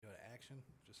action.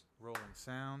 Just rolling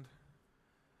sound.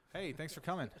 Hey, thanks for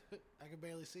coming. I can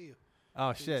barely see you.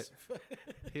 Oh, shit.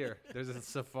 Here, there's a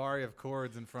safari of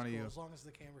cords in front of you. As long as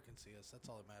the camera can see us, that's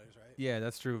all that matters, right? Yeah,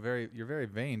 that's true. You're very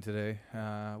vain today.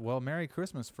 Well, Merry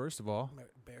Christmas, first of all.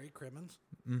 Barry Crimmins.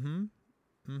 Would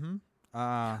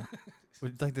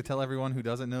you like to tell everyone who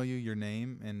doesn't know you your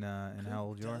name and how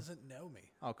old you are? Doesn't know me.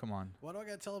 Oh, come on. Why do I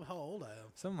got to tell them how old I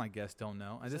am? Some of my guests don't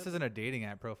know. This isn't a dating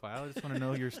app profile. I just want to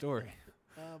know your story.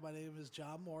 My name is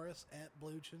John Morris at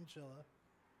Blue Chinchilla.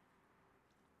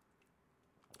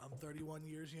 I'm 31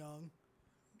 years young,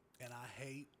 and I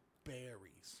hate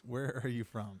berries. Where are you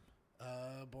from?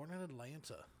 Born in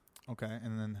Atlanta. Okay,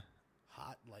 and then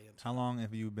Hot Atlanta. how long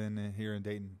have you been here in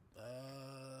Dayton?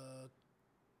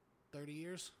 30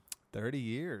 years. 30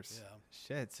 years. Yeah.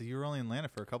 Shit. So you were only in Atlanta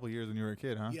for a couple of years when you were a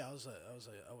kid, huh? Yeah, I was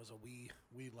a wee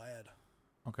lad.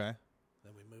 Okay.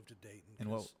 Then we moved to Dayton. And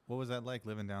what was that like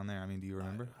living down there? I mean, do you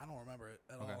remember? I don't remember it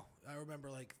at all. I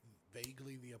remember like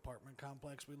vaguely the apartment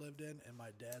complex we lived in and my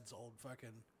dad's old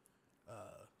fucking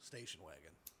station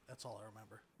wagon. That's all I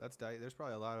remember. That's there's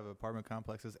probably a lot of apartment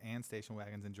complexes and station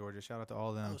wagons in Georgia. Shout out to all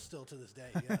of them. Oh, still to this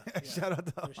day, yeah. Shout out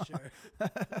to for sure.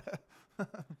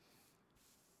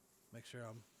 Make sure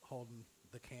I'm holding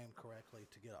the can correctly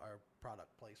to get our product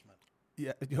placement.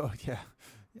 Yeah, oh, yeah.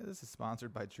 This is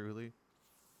sponsored by Truly,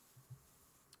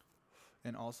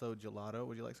 and also gelato.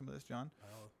 Would you like some of this, John?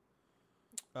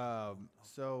 I'll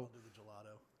So do the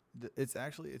gelato.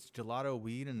 it's gelato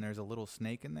weed, and there's a little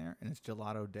snake in there, and it's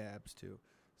gelato dabs too.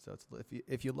 So it's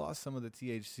if you lost some of the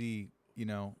THC,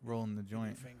 rolling the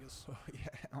joint, Fingers.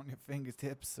 on your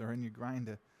fingertips or in your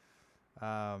grinder.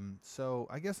 So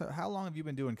I guess how long have you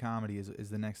been doing comedy is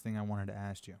the next thing I wanted to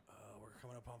ask you. We're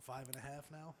coming up on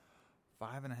 5.5 now.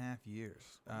 5.5 years.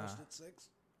 Almost at 6.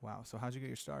 Wow. So how'd you get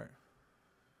your start?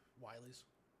 Wiley's.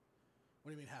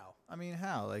 What do you mean how? I mean,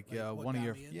 how? Like what one of got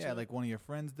your me into it? like one of your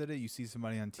friends did it. You see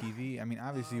somebody on TV. I mean,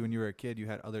 obviously, when you were a kid, you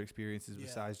had other experiences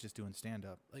besides just doing stand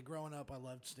up. Like growing up, I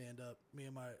loved stand up. Me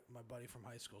and my buddy from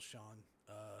high school, Sean,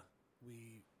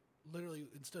 we literally,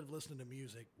 instead of listening to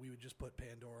music, we would just put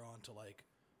Pandora on to like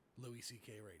Louis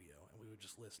C.K. radio, and we would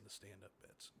just listen to stand up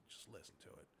bits, just listen to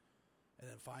it. And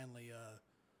then finally,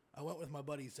 I went with my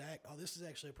buddy Zach. Oh, this is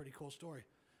actually a pretty cool story.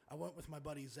 I went with my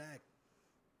buddy Zach,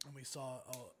 and we saw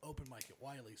an open mic at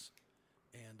Wiley's.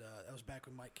 And that was back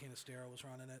when Mike Canistero was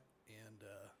running it. And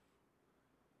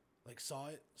saw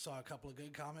a couple of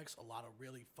good comics, a lot of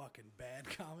really fucking bad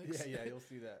comics. Yeah, you'll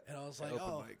see that. And I was like,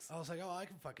 mics. I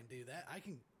can fucking do that. I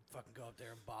can fucking go up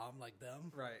there and bomb like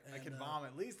them. Right. And, I can bomb.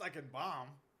 At least I can bomb.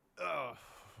 Ugh.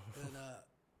 And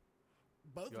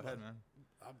both Go of ahead, them.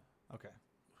 man. Okay.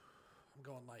 I'm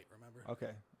going light, remember?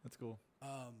 Okay. That's cool.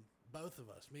 Both of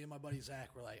us, me and my buddy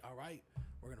Zach, were like, all right,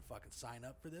 we're going to fucking sign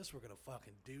up for this. We're going to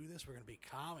fucking do this. We're going to be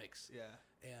comics. Yeah.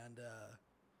 And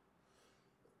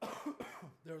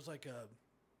there was like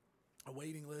a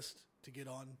waiting list to get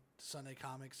on to Sunday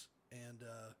Comics. And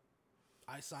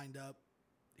I signed up.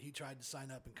 He tried to sign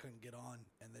up and couldn't get on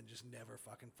and then just never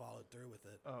fucking followed through with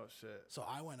it. Oh, shit. So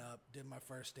I went up, did my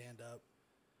first stand-up.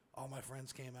 All my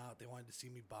friends came out. They wanted to see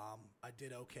me bomb. I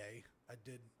did okay. I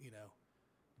did,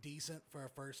 decent for a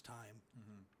first time.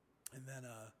 Mm-hmm. And then,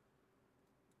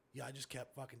 I just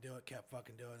kept fucking doing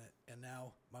it. And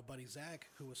now my buddy Zach,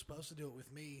 who was supposed to do it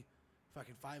with me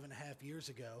fucking 5.5 years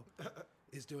ago,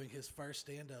 is doing his first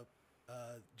stand-up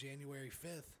January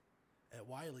 5th at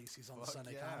Wiley's. He's on the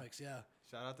Sunday Comics, yeah.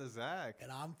 Shout out to Zach. And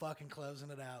I'm fucking closing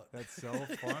it out. That's so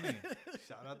funny.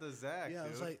 Shout out to Zach, yeah,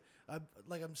 dude. it's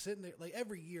like I'm sitting there, like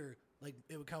every year, like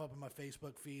it would come up in my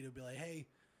Facebook feed. It would be like, hey,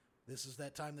 this is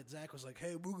that time that Zach was like,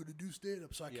 hey, we're going to do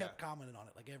stand-up. So I kept commenting on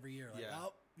it like every year. Like,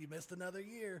 oh, you missed another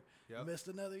year. Yep. You missed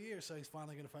another year. So he's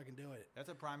finally going to fucking do it. That's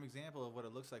a prime example of what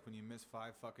it looks like when you miss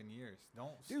 5 fucking years.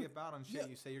 Don't skip out on shit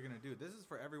you say you're going to do. This is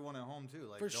for everyone at home, too.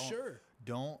 Like, for sure.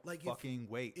 Don't fucking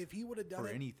wait if he would have done for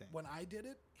it anything. When I did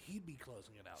it, he'd be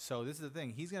closing it out. So this is the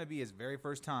thing. He's going to be his very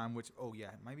first time, which,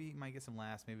 maybe he might get some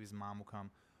laughs. Maybe his mom will come.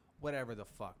 Whatever the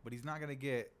fuck. But he's not going to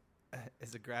get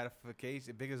as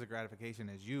big as a gratification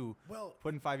as you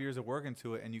putting 5 years of work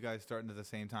into it and you guys starting at the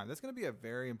same time. That's going to be a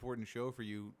very important show for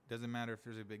you. Doesn't matter if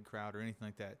there's a big crowd or anything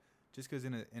like that. Just because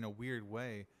in a weird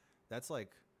way, that's like,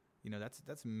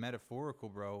 that's metaphorical,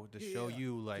 bro. To show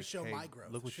you, like, to show hey, my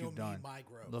growth. Look what you've done. My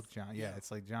growth. Look, John. Yeah,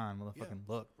 it's like, John, motherfucking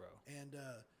look, bro. And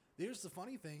here's the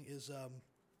funny thing is,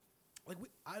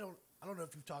 I don't know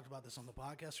if you've talked about this on the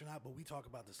podcast or not, but we talk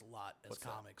about this a lot as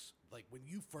comics. Like when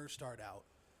you first start out,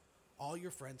 all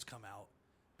your friends come out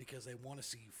because they want to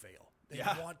see you fail. They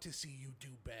want to see you do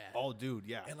bad. Oh, dude,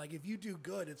 yeah. And like if you do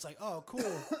good, it's like, oh, cool,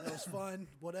 that was fun,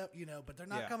 whatever, but they're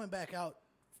not coming back out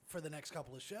for the next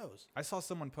couple of shows. I saw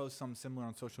someone post something similar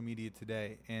on social media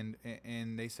today, and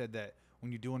they said that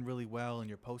when you're doing really well and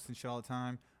you're posting shit all the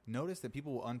time, notice that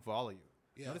people will unfollow you.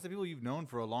 Yeah. Notice that people you've known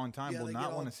for a long time will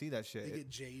not want to see that shit. They get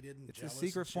jaded and it's a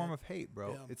secret form of hate,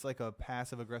 bro. Yeah. It's like a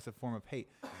passive-aggressive form of hate.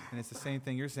 And it's the same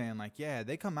thing you're saying. Like, yeah,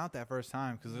 they come out that first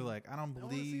time because they're like, I want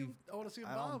to see him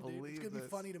bomb, dude. It's going to be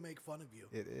funny to make fun of you.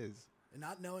 It is. And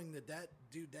not knowing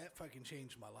that fucking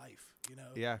changed my life, you know?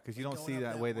 Yeah, because you don't see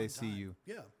that way they see you.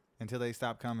 Yeah. Until they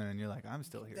stop coming and you're like, I'm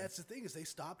still here. That's the thing is they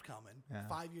stopped coming. Yeah.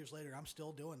 5 years later, I'm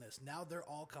still doing this. Now they're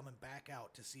all coming back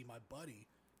out to see my buddy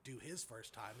do his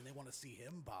first time, and they want to see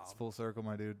him bomb. It's full circle,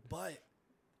 my dude. But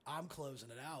I'm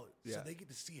closing it out, so they get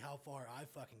to see how far I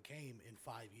fucking came in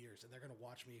 5 years, and they're gonna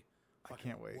watch me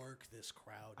fucking work this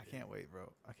crowd. I can't wait,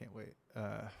 bro. I can't wait.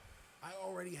 I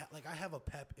already I have a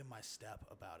pep in my step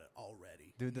about it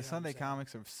already. Dude, the Sunday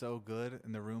comics are so good,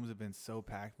 and the rooms have been so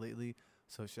packed lately.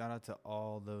 So shout out to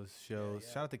all those shows.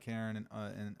 Shout out to Karen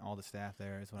and all the staff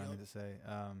there. Is what I meant to say.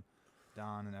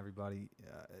 Don and everybody.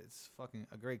 It's fucking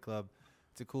a great club.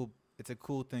 It's a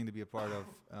cool thing to be a part of,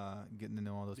 getting to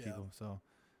know all those people. So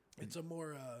it's a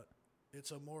more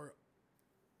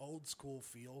old school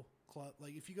feel club.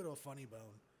 Like if you go to a Funny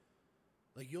Bone,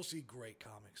 like you'll see great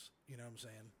comics. You know what I'm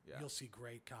saying? Yeah. You'll see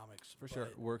great comics for sure.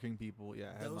 Working people,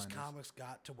 yeah. Those comics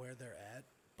got to where they're at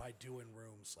by doing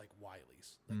rooms like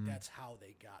Wiley's. Like that's how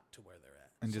they got to where they're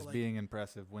at. And so just being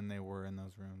impressive when they were in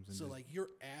those rooms. And so like your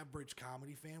average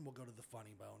comedy fan will go to the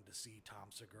Funny Bone to see Tom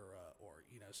Segura or,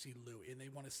 you know, see Louis, and they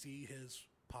want to see his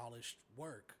polished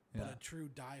work. Yeah. But a true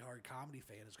diehard comedy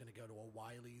fan is going to go to a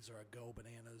Wiley's or a Go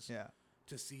Bananas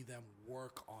to see them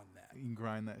work on that. You can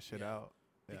grind that shit out.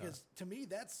 Yeah. Because to me,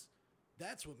 that's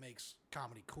what makes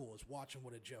comedy cool, is watching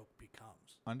what a joke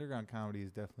becomes. Underground comedy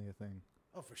is definitely a thing.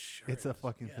 Oh, for sure. It's a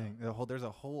fucking thing. There's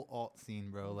a whole alt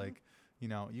scene, bro. Mm-hmm. Like, you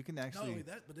know, you can actually... Not only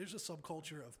that, but there's a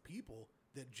subculture of people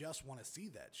that just want to see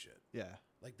that shit. Yeah.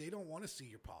 Like, they don't want to see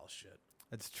your polished shit.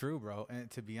 It's true, bro.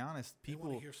 And to be honest, people... They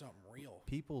want to hear something real.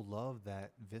 People love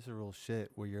that visceral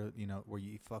shit where you're, you know, where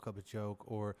you fuck up a joke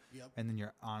or... And then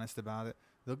you're honest about it.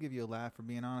 They'll give you a laugh for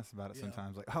being honest about it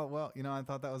sometimes. Like, oh, well, you know, I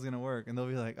thought that was going to work. And they'll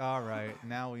be like, all right,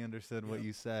 now we understood what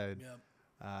you said. Yep.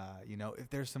 You know, if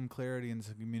there's some clarity and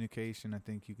some communication, I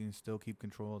think you can still keep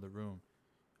control of the room.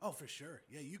 Oh, for sure.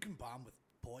 Yeah, you can bomb with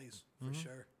poise, for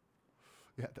sure.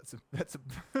 Yeah, that's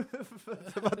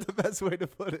about the best way to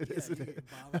put it, isn't it? You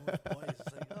bomb with poise.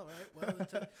 It's like, all right, well,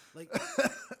 like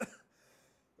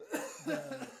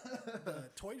the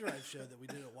toy drive show that we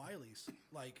did at Wiley's,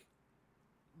 like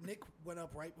Nick went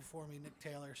up right before me. Nick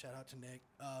Taylor, shout out to Nick.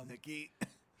 Nicky.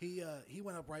 He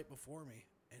went up right before me.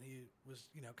 And he was,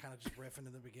 you know, kind of just riffing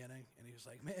in the beginning. And he was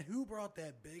like, man, who brought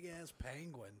that big-ass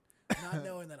penguin? Not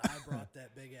knowing that I brought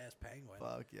that big-ass penguin.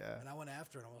 Fuck, yeah. And I went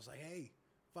after it. And I was like, hey,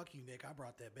 fuck you, Nick. I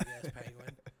brought that big-ass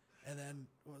penguin. And then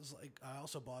was like, I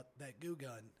also bought that goo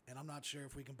gun. And I'm not sure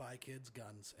if we can buy kids'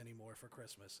 guns anymore for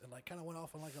Christmas. And, like, kind of went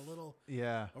off on, like, a little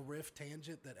a riff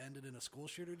tangent that ended in a school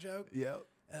shooter joke. Yep.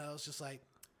 And I was just like,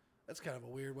 that's kind of a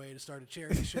weird way to start a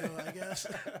charity show, I guess.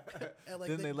 And like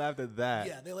then they laughed at that.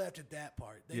 Yeah, they laughed at that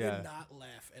part. They did not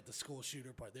laugh at the school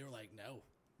shooter part. They were like, no,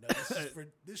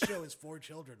 this show is for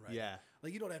children, right? Yeah.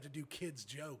 Like, you don't have to do kids'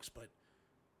 jokes, but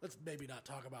let's maybe not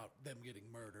talk about them getting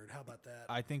murdered. How about that?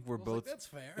 I think we're both... Like, that's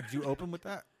fair. Did you open with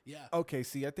that? Yeah. Okay,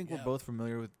 see, I think we're both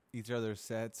familiar with each other's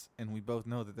sets, and we both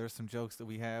know that there's some jokes that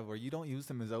we have where you don't use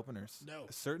them as openers. No.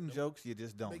 Certain jokes you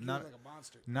just don't. Make you look like a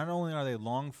monster. Not only are they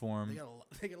long form...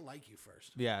 They gotta like you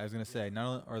first. Yeah, I was going to say, not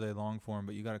only are they long form,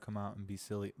 but you got to come out and be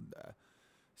silly.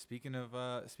 Speaking of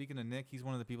Nick, he's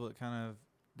one of the people that kind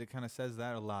of says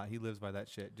that a lot. He lives by that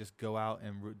shit. Just go out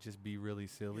and just be really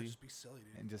silly. Yeah, just be silly,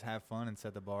 dude. And just have fun and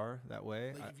set the bar that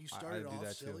way. Like, if you started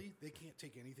off silly, they can't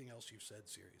take anything else you've said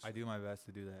seriously. I do my best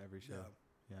to do that every show.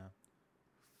 Yeah.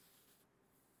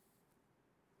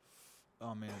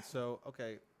 Oh, man. So,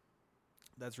 okay.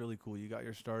 That's really cool. You got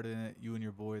your start in it, you and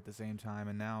your boy at the same time,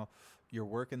 and now you're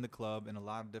working the club in a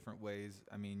lot of different ways.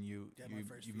 I mean, you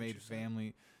made family.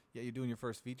 Set. Yeah, you're doing your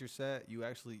first feature set. You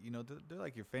actually, you know, they're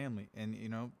like your family, and you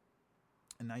know,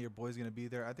 and now your boy's gonna be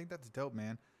there. I think that's dope,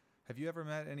 man. Have you ever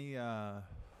met any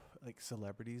like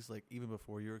celebrities, like even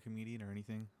before you were a comedian or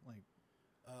anything?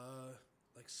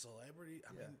 Like celebrity?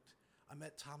 I mean, I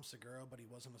met Tom Segura, but he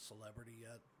wasn't a celebrity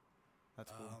yet.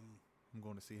 That's cool. I'm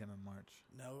going to see him in March.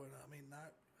 No, I mean,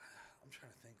 not. I'm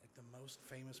trying to think. Like the most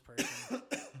famous person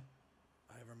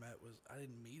I ever met was, I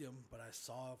didn't meet him, but I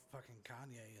saw fucking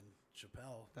Kanye and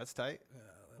Chappelle. That's tight.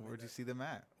 Yeah. Where'd you see them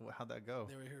at? How'd that go?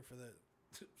 They were here for the.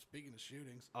 Speaking of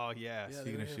shootings. Oh yeah.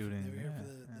 Speaking of shootings, they were here for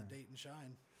the Date and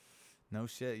Shine. No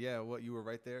shit. Yeah, what, you were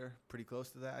right there, pretty close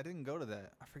to that? I didn't go to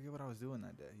that. I forget what I was doing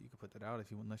that day. You could put that out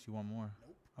unless you want more.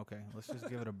 Nope. Okay, let's just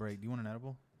give it a break. Do you want an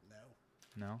edible?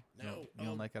 No. No? You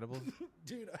don't like edibles?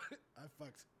 Dude, I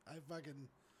fucking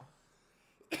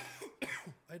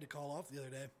I had to call off the other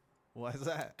day. Why is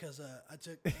that? Because I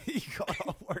took... you called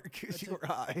off work because you were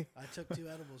high. I took 2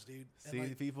 edibles, dude.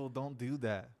 See, people don't do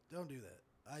that. Don't do that.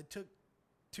 I took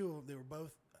 2 of them. They were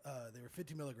both, they were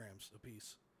 50 milligrams a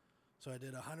piece. So I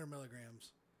did 100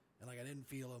 milligrams, and like I didn't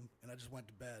feel them, and I just went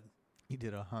to bed. You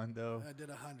did 100. I did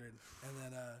 100,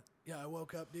 and then I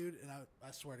woke up, dude, and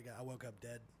I swear to God, I woke up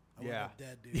dead. I woke up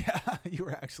dead, dude. Yeah, you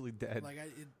were actually dead. Like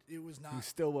it was not. You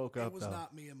still woke up. It was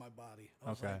not me in my body. I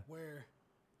was like, where?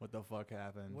 What the fuck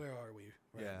happened? Where are we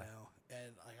now?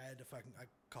 And like I had to I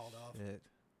called off.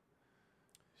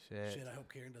 Shit. I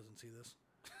hope Karen doesn't see this.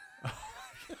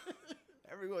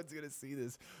 Everyone's gonna see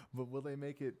this, but will they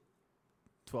make it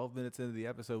 12 minutes into the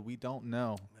episode? We don't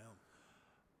know.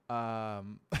 No.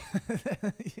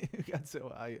 You got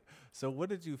so high. So what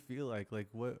did you feel like? Like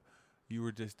what? You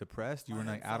were just depressed? You were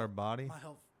like out of body? My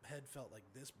head felt like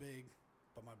this big,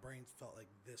 but my brain felt like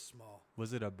this small.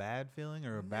 Was it a bad feeling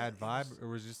or a bad vibe? Or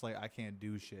was it just like, I can't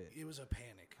do shit? It was a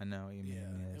panic. I know what you mean.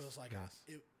 Yeah. It was like,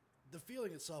 the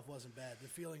feeling itself wasn't bad. The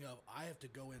feeling of I have to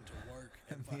go into work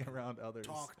and be around others.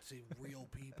 Talk to real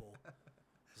people.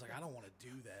 It's like, I don't want to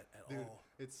do that at all.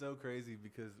 It's so crazy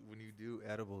because when you do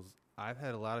edibles, I've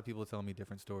had a lot of people tell me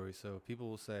different stories. So people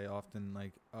will say often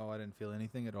like, oh, I didn't feel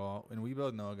anything at all. And we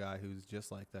both know a guy who's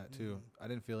just like that too. Mm-hmm. I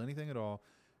didn't feel anything at all.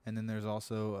 And then there's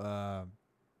also,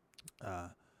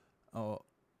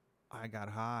 I got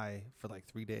high for like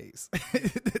 3 days.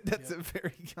 That's a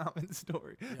very common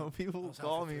story. When people will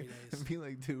call me and be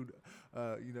like, dude,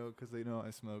 because they know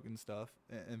I smoke and stuff.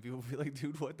 And people will be like,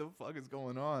 dude, what the fuck is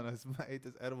going on? I ate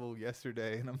this edible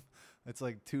yesterday and it's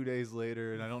like 2 days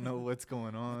later and I don't know what's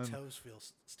going on. My toes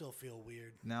still feel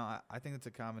weird. Now, I think it's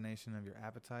a combination of your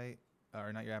appetite,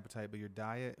 or not your appetite, but your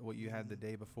diet, what you had the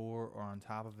day before or on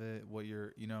top of it, what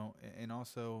you're, and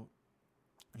also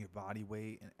your body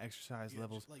weight and exercise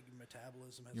levels. Like your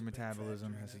metabolism has your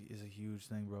metabolism is a huge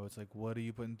thing, bro. It's like, what are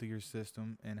you putting through your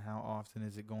system and how often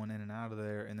is it going in and out of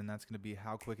there? And then that's going to be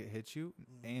how quick it hits you.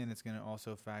 And it's going to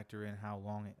also factor in how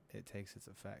long it takes its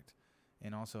effect.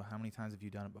 And also, how many times have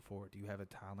you done it before? Do you have a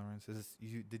tolerance?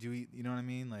 Did you eat, you know what I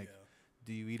mean? Like,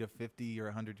 do you eat a 50 or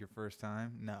 100 your first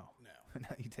time? No.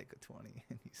 Now you take a 20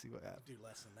 and you see what happens. Do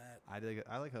less than that.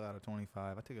 I like a lot of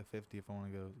 25. I take a 50 if I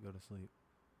want to go to sleep.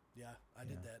 Yeah, I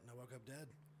did that, and I woke up dead.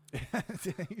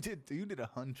 You did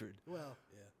 100. Well,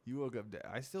 yeah. You woke up dead.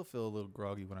 I still feel a little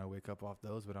groggy when I wake up off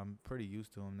those, but I'm pretty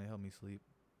used to them. They help me sleep.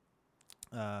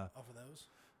 Off of those?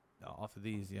 Off of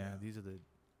these, yeah. These are the.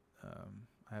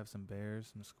 I have some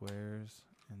bears, some squares,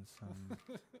 and some.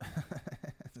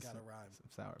 It's gotta rhyme. Some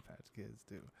Sour Patch Kids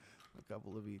too. A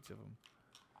couple of each of them.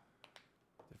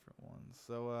 Different ones.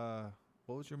 So,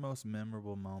 what was your most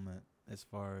memorable moment as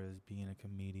far as being a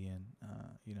comedian?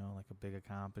 Like a big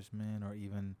accomplishment, or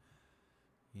even,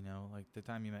 like the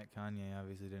time you met Kanye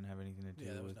obviously didn't have anything to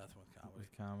do with nothing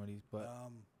with comedy. But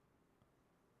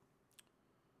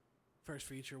first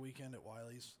feature weekend at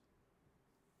Wiley's,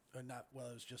 or not? Well,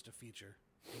 it was just a feature.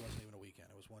 It wasn't even a weekend.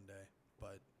 It was one day.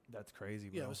 But that's crazy,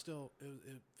 bro. Yeah, it was still.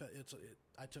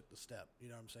 I took the step. You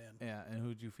know what I'm saying? Yeah. And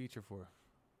who'd you feature for?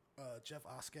 Jeff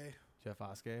Oskey. Jeff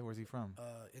Oskey, where's he from?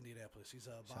 Indianapolis. He's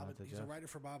a writer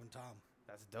for Bob and Tom.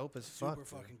 That's dope as fuck. Super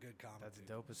fucking good comic. That's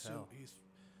dope as hell. He's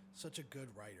such a good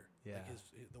writer. Yeah.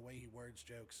 Like the way he words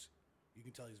jokes, you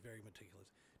can tell he's very meticulous.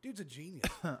 Dude's a genius.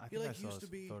 I think I saw his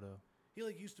photo. He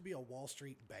used to be a Wall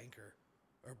Street banker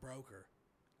or broker.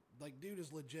 Like, dude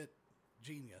is legit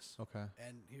genius. Okay.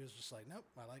 And he was just like, nope,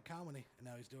 I like comedy, and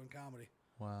now he's doing comedy.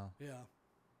 Wow. Yeah.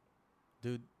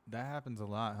 Dude, that happens a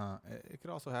lot, huh? It could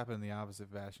also happen in the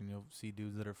opposite fashion. You'll see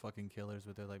dudes that are fucking killers,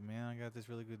 but they're like, man, I got this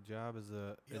really good job as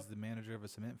the manager of a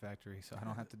cement factory, so I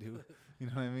don't have to do, you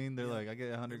know what I mean? They're like, I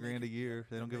get $100,000 a year.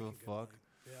 They don't give a fuck.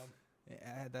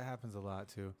 Yeah. That happens a lot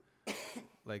too.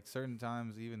 Like certain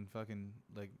times, even fucking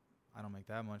like I don't make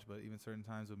that much, but even certain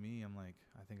times with me, I'm like,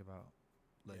 I think about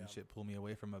letting shit pull me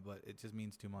away from it, but it just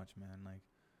means too much, man. Like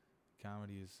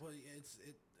comedy is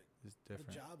it's different.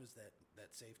 The job is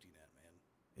that safety net, man.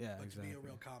 Yeah, but exactly. To be a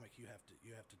real comic, you have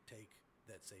to take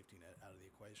that safety net out of the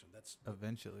equation. That's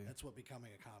what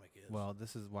becoming a comic is. Well,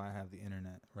 this is why I have the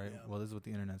internet, right? Yeah. Well, this is what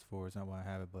the internet's for. It's not why I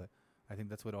have it, but I think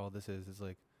that's what all this is. It's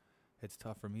like it's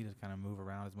tough for me to kind of move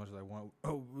around as much as I want.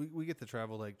 Oh, we get to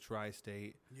travel like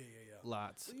tri-state. Yeah.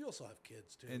 Lots. Well, you also have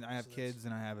kids too. And I have kids,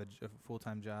 and I have a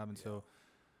full-time job, and so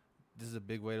this is a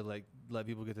big way to like let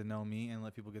people get to know me and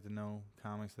let people get to know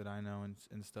comics that I know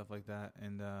and stuff like that.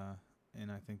 And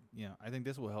and I think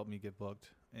this will help me get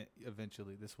booked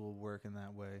eventually. This will work in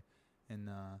that way, and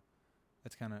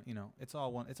it's kind of it's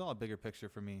all a bigger picture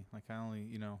for me. Like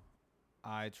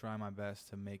I try my best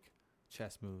to make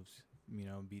chess moves,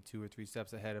 be 2 or 3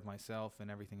 steps ahead of myself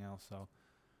and everything else. So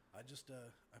I just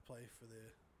I play for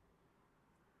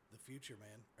the future,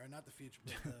 man, or not the future,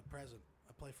 but the present.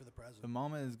 I play for the present. The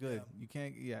moment is good.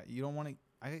 You don't want to.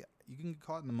 You can get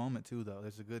caught in the moment too, though.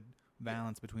 There's a good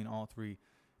balance between all three.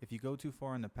 If you go too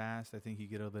far in the past, I think you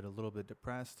get a little bit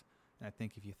depressed, and I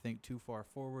think if you think too far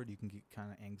forward, you can get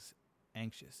kind of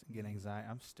anxious and get anxiety.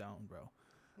 I'm stoned, bro.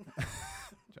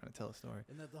 Trying to tell a story.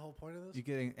 Isn't that the whole point of this? You're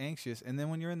getting anxious, and then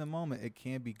when you're in the moment, it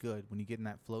can be good. When you get in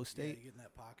that flow state. Yeah, you get in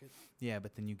that pocket. Yeah,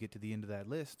 but then you get to the end of that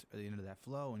list, or the end of that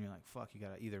flow, and you're like, fuck, you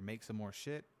got to either make some more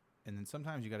shit, and then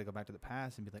sometimes you got to go back to the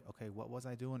past and be like, okay, what was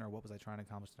I doing, or what was I trying to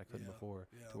accomplish that I couldn't before,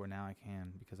 to where now I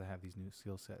can because I have these new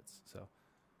skill sets. So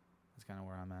that's kind of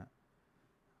where I'm at.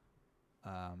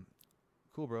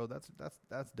 Cool, bro.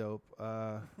 That's dope.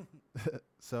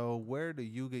 So where do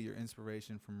you get your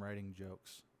inspiration from writing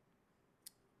jokes?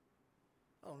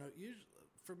 I don't know. Usually,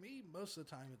 for me, most of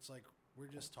the time, it's like we're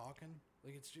just talking.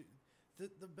 Like it's just,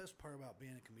 the best part about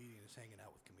being a comedian is hanging out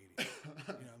with comedians.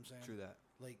 You know what I'm saying? True that.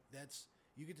 Like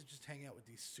you get to just hang out with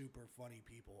these super funny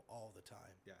people all the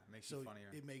time. Yeah, it makes you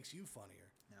funnier. It makes you funnier.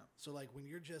 Yeah. So like when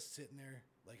you're just sitting there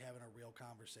like having a real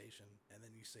conversation and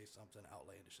then you say something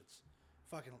outlandish, it's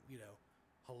fucking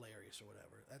hilarious or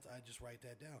whatever. I just write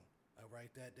that down. I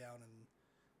write that down, and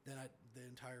then the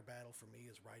entire battle for me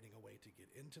is writing a way to get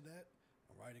into that.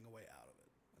 I'm writing a way out of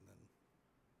it, and then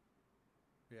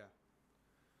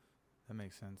that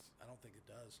makes sense. I don't think it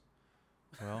does.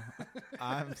 Well,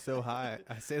 I'm so high.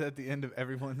 I say that at the end of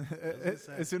everyone.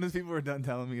 As soon as people are done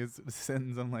telling me it's a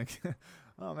sentence, I'm like,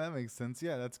 oh, that makes sense.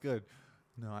 Yeah, that's good.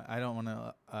 No, I don't want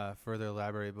to further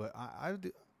elaborate, but I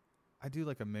do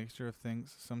like a mixture of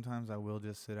things. Sometimes I will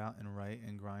just sit out and write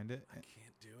and grind it. I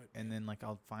can't do it. And then like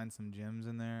I'll find some gems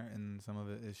in there, and some of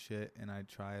it is shit, and I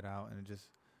try it out, and it just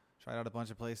try it out a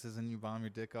bunch of places, and you bomb your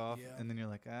dick off, and then you're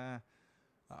like,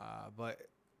 but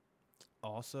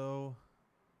also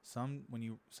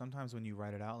sometimes when you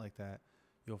write it out like that,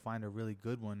 you'll find a really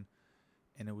good one,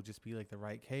 and it would just be like the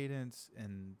right cadence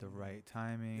and the right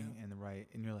timing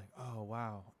and you're like, oh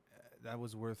wow, that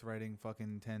was worth writing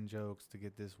fucking 10 jokes to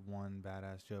get this one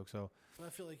badass joke. So I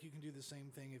feel like you can do the same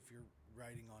thing if you're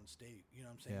writing on stage. You know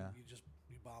what I'm saying? Yeah.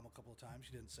 You bomb a couple of times.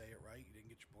 You didn't say it right. You didn't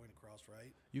get your point across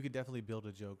right. You could definitely build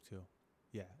a joke too.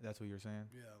 Yeah, that's what you're saying?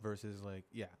 Yeah. Versus like,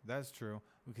 yeah, that's true.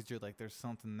 Because you're like, there's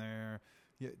something there.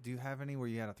 Yeah, do you have any where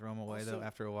you had to throw them away though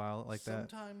after a while like that?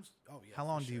 Sometimes. Oh yeah. How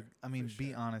long do you? I mean,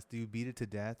 be honest. Do you beat it to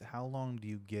death? How long do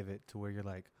you give it to where you're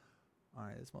like, all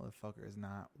right, this motherfucker is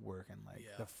not working. Like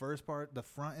the first part, the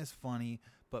front is funny,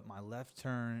 but my left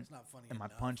turn, it's not funny and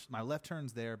enough. my left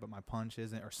turn's there, but my punch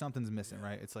isn't, or something's missing.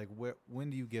 Right? It's like, when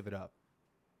do you give it up?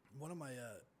 One of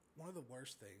the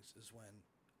worst things is when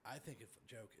I think if a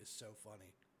joke is so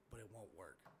funny, but it won't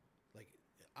work. Like,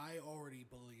 I already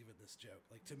believe in this joke.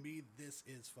 Like, to me, this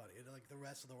is funny. And, like, the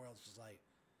rest of the world's just like,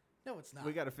 no, it's not.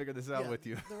 We got to figure this out with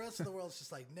you. The rest of the world's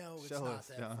just like, no, it's not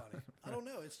that funny. I don't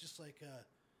know. It's just like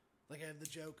I have the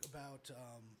joke about,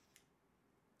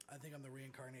 I think I'm the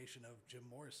reincarnation of Jim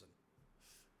Morrison.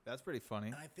 That's pretty funny.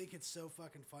 And I think it's so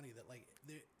fucking funny that, like,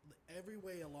 every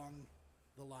way along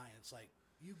the line, it's like,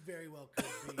 you very well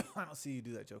could be. I don't see you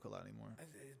do that joke a lot anymore. It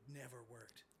never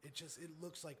worked. It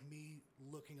looks like me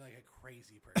looking like a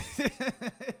crazy person.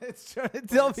 It's trying to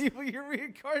tell people you're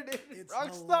reincarnated. It's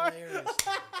rockstar. Hilarious.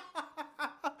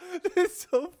 It's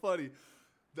so funny.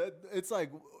 That it's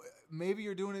like maybe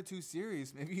you're doing it too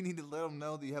serious. Maybe you need to let them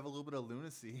know that you have a little bit of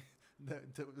lunacy.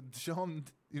 To show them,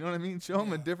 you know what I mean? Show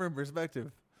them a different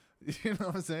perspective. You know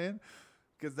what I'm saying?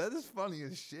 Because that is funny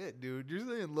as shit, dude. You're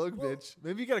saying, look, bitch.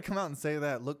 Maybe you got to come out and say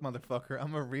that. Look, motherfucker,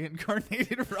 I'm a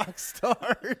reincarnated rock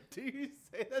star. Do you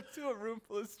say that to a room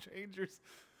full of strangers?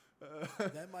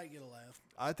 That might get a laugh.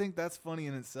 I think that's funny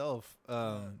in itself.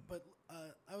 I'm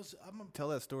tell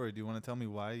that story. Do you want to tell me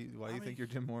why you think you're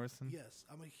Jim Morrison? Yes,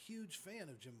 I'm a huge fan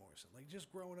of Jim Morrison. Like,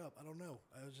 just growing up, I don't know.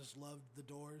 I just loved The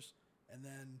Doors, and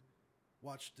then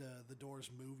watched the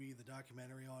Doors movie, the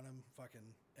documentary on him,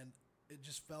 and it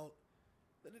just felt...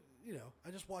 I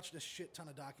just watched a shit ton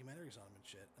of documentaries on him and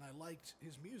shit, and I liked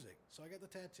his music, so I got the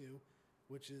tattoo,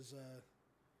 which is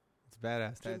it's a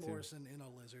badass Jim tattoo. Morrison in a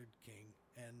Lizard King,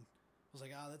 and I was like,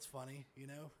 that's funny,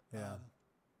 Yeah.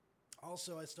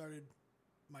 Also, I started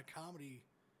my comedy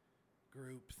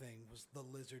group thing was the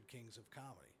Lizard Kings of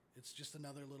Comedy. It's just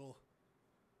another little.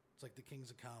 It's like the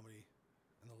Kings of Comedy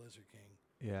and the Lizard King.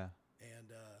 Yeah.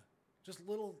 And just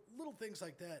little things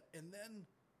like that, and then.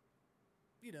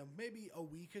 maybe a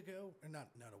week ago, or not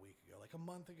a week ago, like a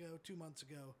month ago, 2 months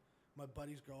ago, my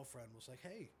buddy's girlfriend was like,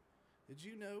 "Hey, did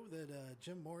you know that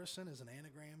Jim Morrison is an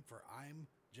anagram for I'm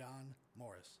John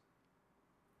Morris?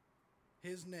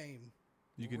 His name,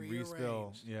 you can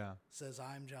respell, says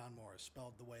I'm John Morris,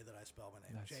 spelled the way that I spell my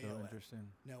name. That's J-O-N, so interesting.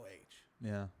 no H.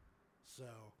 Yeah. So,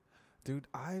 dude,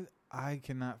 I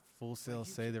cannot full sail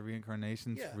say the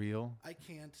reincarnation's real. I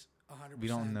can't 100%. We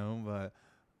don't know, but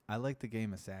I like the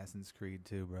game Assassin's Creed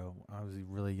too, bro. I was a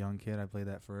really young kid. I played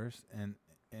that first, and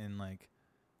like,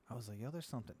 I was like, yo, there's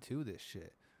something to this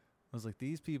shit. I was like,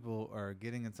 these people are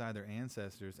getting inside their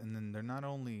ancestors, and then they're not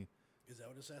only. Is that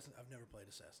what Assassin's? I've never played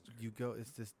Assassin's Creed.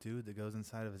 It's this dude that goes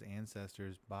inside of his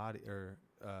ancestors' body, or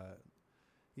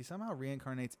he somehow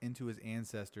reincarnates into his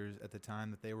ancestors at the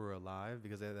time that they were alive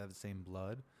because they have the same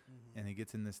blood, and he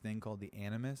gets in this thing called the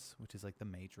Animus, which is like the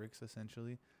Matrix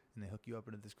essentially, and they hook you up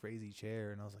into this crazy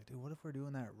chair. And I was like, dude, what if we're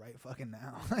doing that right fucking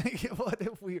now? Like, what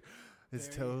if we? It's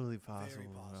totally possible. Very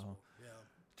possible. Yeah.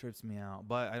 Trips me out,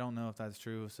 but I don't know if that's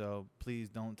true. So please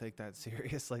don't take that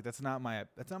serious. Like, that's not my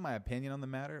opinion on the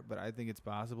matter, but I think it's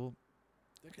possible.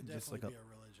 There could definitely be a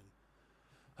religion.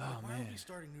 Oh why man, are we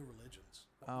starting new religions?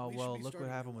 Oh well, look what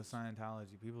happened with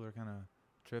Scientology. People are kind of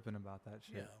tripping about that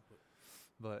shit. Yeah,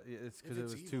 but it's because it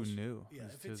was too new. Yeah,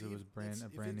 it's because it was a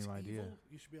brand new idea. Evil,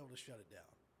 you should be able to shut it down.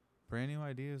 Brand new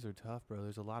ideas are tough, bro.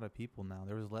 There's a lot of people now.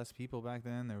 There was less people back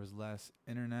then. There was less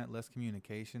internet, less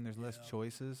communication. There's less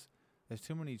choices. There's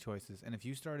too many choices. And if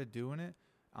you started doing it,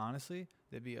 honestly,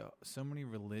 there'd be so many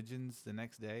religions the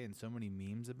next day and so many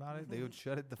memes about it. They would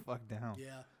shut it the fuck down.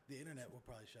 Yeah, the internet will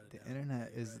probably shut it down. The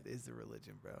internet is the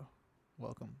religion, bro.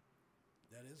 Welcome.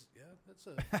 That is,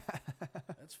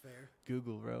 that's fair.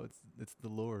 Google, bro. It's the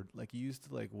Lord. Like, you used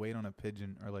to like wait on a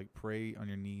pigeon or like pray on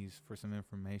your knees for some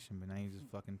information, but now you just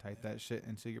fucking type that shit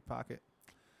into your pocket.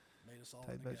 Made us all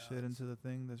type that shit into the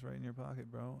thing that's right in your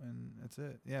pocket, bro, and that's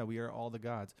it. Yeah, we are all the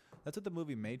gods. That's what the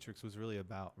movie Matrix was really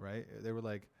about, right? They were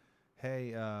like,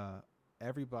 hey,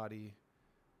 everybody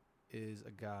is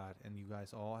a god, and you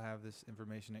guys all have this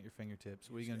information at your fingertips.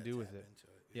 What are you going to do with it?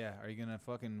 Yeah, are you going to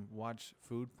fucking watch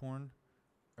food porn?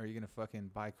 Or are you going to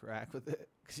fucking buy crack with it?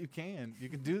 Because you can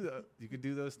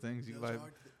do those things. You can buy,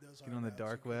 get on the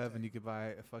dark web, and you could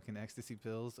buy a fucking ecstasy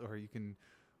pills, or you can,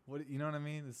 you know what I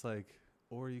mean? It's like,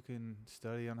 or you can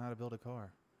study on how to build a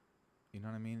car. You know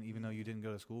what I mean? Even though you didn't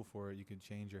go to school for it, you could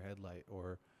change your headlight,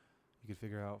 or you could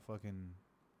figure out fucking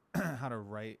how to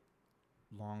write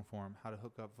long form, how to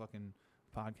hook up fucking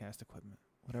podcast equipment,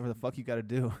 whatever the fuck you got to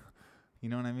do. You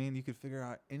know what I mean? You could figure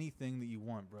out anything that you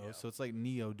want, bro. Yeah. So it's like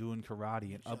Neo doing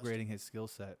karate and upgrading his skill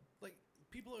set. Like,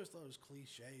 people always thought it was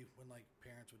cliche when like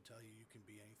parents would tell you you can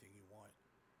be anything you want.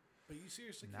 But you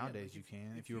seriously nowadays like, you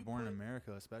can. If you were born in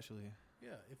America, especially.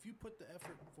 Yeah, if you put the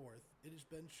effort forth, it has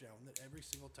been shown that every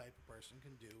single type of person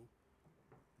can do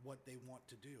what they want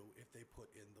to do if they put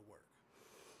in the work.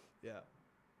 Yeah.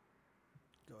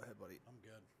 Go ahead, buddy. I'm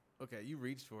good. Okay, you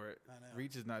reached for it. I know.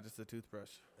 Reach is not just a toothbrush.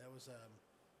 That was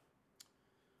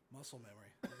muscle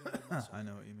memory. Muscle I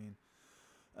know what you mean.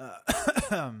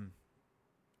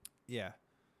 Yeah.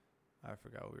 I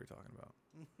forgot what we were talking about.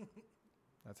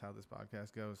 That's how this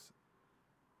podcast goes.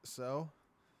 So,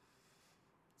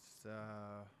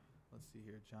 let's see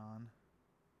here, John.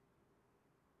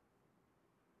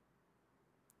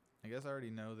 I guess I already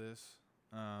know this.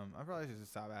 I probably should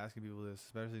just stop asking people this,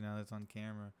 especially now that it's on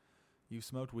camera. You've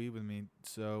smoked weed with me,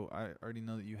 so I already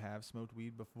know that you have smoked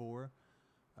weed before.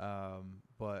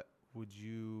 But would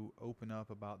you open up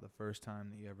about the first time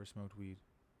that you ever smoked weed?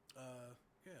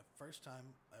 Yeah, first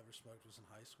time I ever smoked was in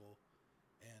high school,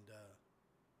 and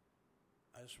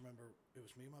I just remember it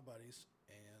was me and my buddies,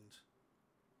 and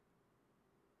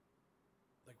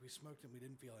like we smoked and we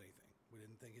didn't feel anything. We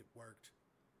didn't think it worked,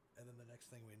 and then the next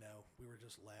thing we know, we were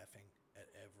just laughing at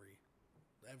every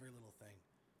little thing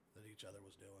that each other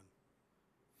was doing.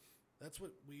 That's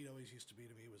what weed always used to be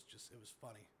to me. It was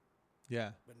funny.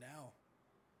 Yeah. But now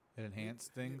it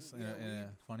enhanced things in a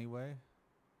funny way.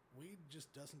 Weed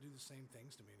just doesn't do the same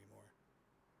things to me anymore.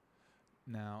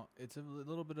 Now, it's a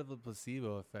little bit of a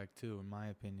placebo effect, too, in my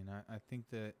opinion. I think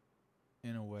that,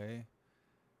 in a way,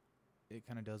 it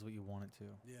kind of does what you want it to.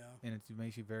 Yeah. And it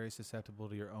makes you very susceptible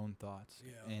to your own thoughts.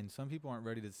 Yeah. And some people aren't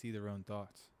ready to see their own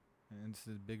thoughts. And it's a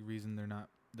big reason they're not,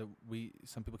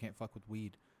 some people can't fuck with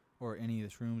weed or any of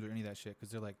the shrooms or any of that shit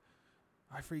because they're like,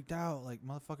 I freaked out. Like,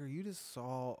 motherfucker, you just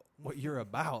saw what you're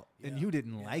about, and you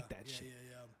didn't like that shit.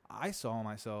 Yeah. I saw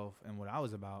myself and what I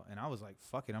was about, and I was like,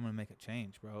 fuck it, I'm going to make a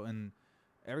change, bro. And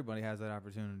everybody has that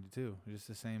opportunity, too. Just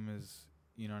the same as,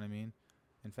 you know what I mean?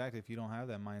 In fact, if you don't have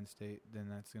that mind state, then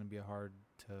that's going to be hard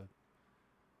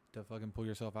to fucking pull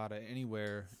yourself out of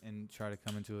anywhere and try to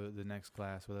come into the next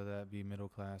class, whether that be middle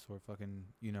class or fucking,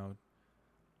 you know,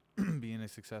 being a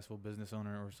successful business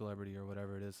owner or celebrity or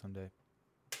whatever it is someday.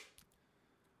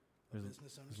 There's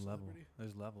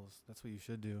levels. That's what you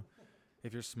should do.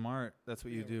 If you're smart, that's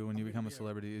what you do when you become a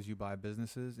celebrity is you buy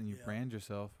businesses and you brand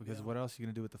yourself, because what else are you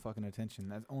going to do with the fucking attention?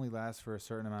 That only lasts for a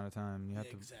certain amount of time. You have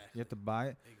to buy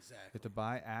it. Exactly. You have to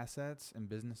buy assets and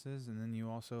businesses, and then you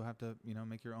also have to, you know,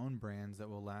 make your own brands that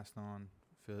will last on,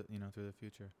 you know, through the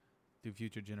future. Through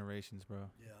future generations, bro.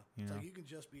 Yeah. It's like you can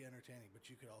just be entertaining, but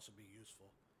you could also be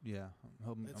useful. Yeah.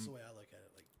 That's the way I look at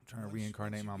it. Like I'm trying to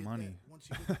reincarnate my money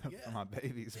for my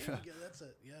babies. That's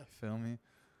it. Yeah. Feel me?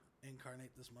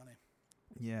 Incarnate this money.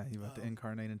 Yeah, you have to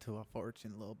incarnate into a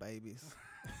fortune, little babies.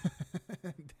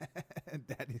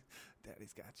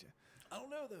 Daddy's got you. I don't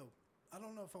know though. I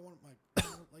don't know if I want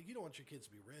like you don't want your kids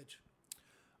to be rich.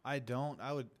 I don't.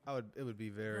 I would. It would be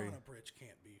very. Growing up rich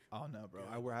can't be. Oh no, bro.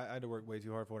 Yeah. I had to work way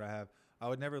too hard for what I have. I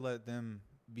would never let them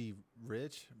be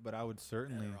rich, but I would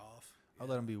certainly. Better off. I'd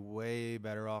let them be way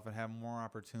better off and have more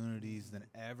opportunities than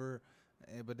ever.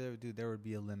 But dude, there would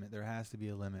be a limit. There has to be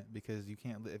a limit, because you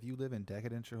can't. If you live in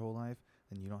decadence your whole life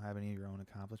and you don't have any of your own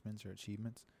accomplishments or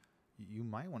achievements, you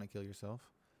might want to kill yourself.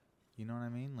 You know what I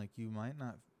mean? Like, you might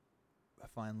not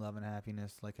find love and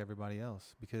happiness like everybody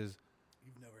else because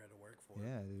you've never had to work for it.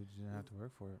 Yeah, dude, you didn't have to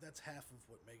work for it. That's half of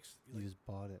what makes you just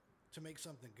bought it. To make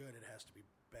something good, it has to be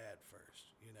bad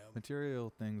first. You know,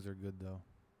 material things are good though.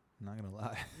 I'm not gonna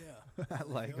lie. Yeah, I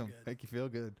like them. Make you feel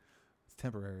good. It's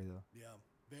temporary though. Yeah,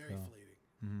 very fleeting.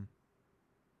 Mm-hmm.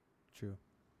 True.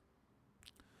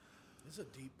 This is a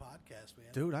deep podcast, man.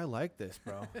 Dude, I like this,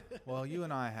 bro. Well, you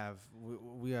and I have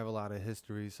we have a lot of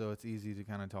history, so it's easy to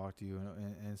kind of talk to you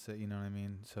and say, you know what I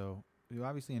mean. So you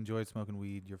obviously enjoyed smoking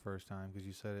weed your first time because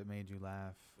you said it made you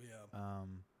laugh. Yeah.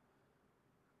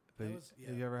 But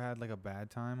have you ever had like a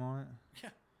bad time on it? Yeah.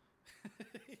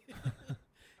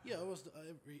 Yeah, it was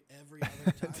every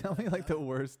other time. Tell me like the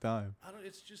worst time. I don't.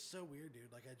 It's just so weird,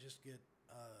 dude. Like I just get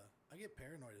I get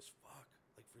paranoid as fuck.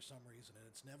 Like for some reason, and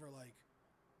it's never like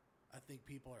I think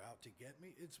people are out to get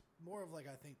me. It's more of like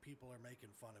I think people are making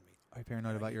fun of me. Are you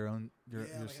paranoid about yourself?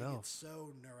 Like I get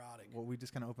so neurotic. Well, we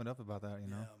just kind of opened up about that, you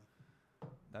know.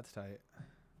 That's tight.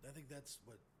 I think that's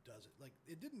what does it. Like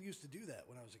it didn't used to do that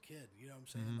when I was a kid. You know what I'm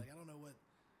saying? Like I don't know what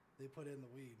they put in the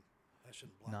weed. I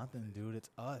shouldn't block nothing, dude. It's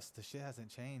us. The shit hasn't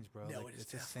changed, bro. No, like,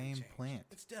 it's the same plant.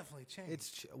 It's definitely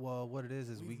changed. Well, what it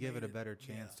is we give it a better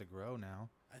chance to grow now.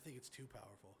 I think it's too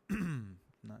powerful.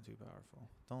 Not too powerful.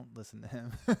 Don't listen to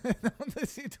him.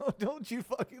 Don't you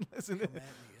fucking listen to him. Come at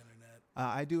me, internet.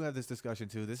 I do have this discussion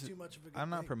too. This is too much of a good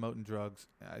I'm not thing. promoting drugs.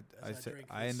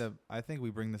 I think we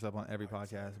bring this up on every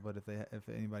podcast. But if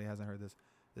anybody hasn't heard this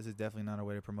is definitely not a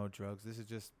way to promote drugs. This is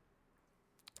just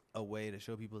a way to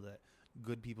show people that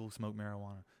good people smoke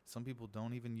marijuana. Some people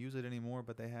don't even use it anymore,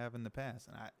 but they have in the past.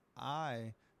 And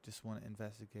I just want to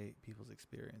investigate people's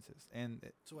experiences. And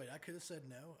so wait, I could have said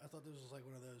no. I thought this was like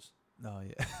one of those. No,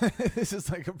 yeah. This is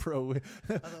like a pro.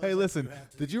 Hey, listen,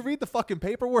 did you read the fucking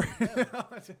paperwork?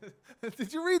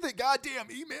 Did you read the goddamn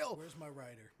email? Where's my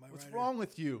writer? What's wrong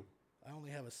with you? I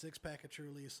only have a 6-pack of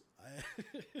Trulies.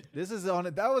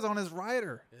 That was on his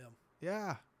rider.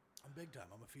 Yeah. I'm big time.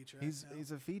 I'm a feature act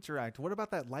He's a feature act. What about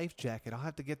that life jacket? I'll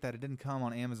have to get that. It didn't come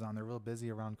on Amazon. They're real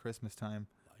busy around Christmas time.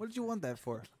 What did you want that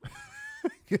for?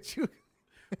 Get you...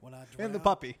 When I drown, and the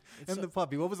puppy. The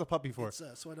puppy. What was the puppy for? It's,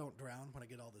 so I don't drown when I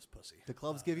get all this pussy. The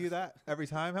clubs give you that every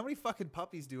time? How many fucking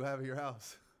puppies do you have at your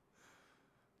house?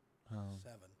 7.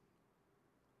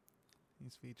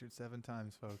 He's featured 7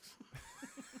 times, folks.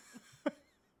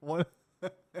 One. Oh,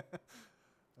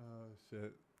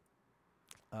 shit.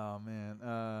 Oh,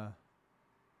 man.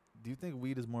 Do you think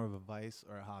weed is more of a vice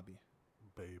or a hobby?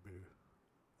 Baby.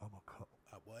 I'm a cup.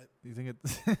 What? Do you think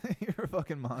it's... You're a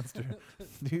fucking monster.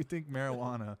 Do you think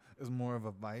marijuana is more of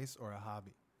a vice or a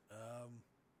hobby?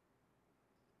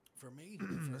 For me...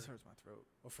 This hurts my throat.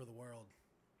 Or for the world?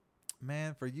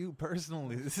 Man, for you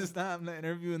personally. This is not... I'm not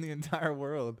interviewing the entire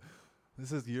world.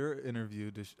 This is your interview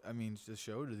to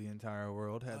show to the entire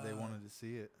world had they wanted to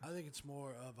see it. I think it's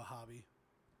more of a hobby.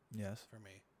 Yes. For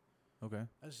me. Okay.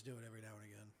 I just do it every now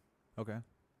and again. Okay.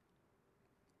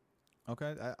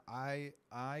 Okay,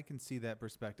 I can see that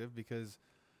perspective because,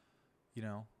 you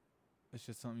know, it's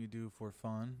just something you do for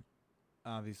fun,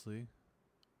 obviously,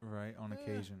 right, on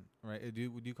occasion, right?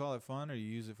 Would you call it fun, or you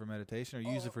use it for meditation, or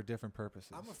you use it for different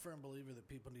purposes? I'm a firm believer that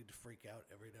people need to freak out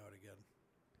every now and again.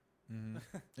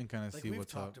 Mm-hmm. And kind of like see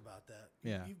what's up. We've talked about that.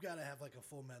 Yeah. You've got to have like a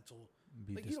full mental...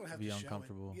 you don't have to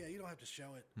uncomfortable. Show it. Yeah, you don't have to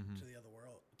show it to the other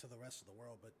world, to the rest of the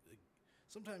world, but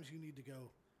sometimes you need to go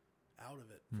out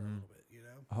of it for a little bit, you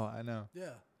know? Oh, I know.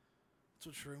 Yeah. That's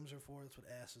what shrooms are for. That's what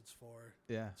acid's for.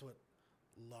 Yeah. That's what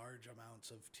large amounts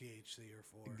of THC are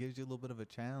for. It gives you a little bit of a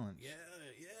challenge. Yeah.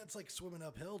 It's like swimming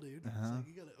uphill, dude. Uh-huh. It's like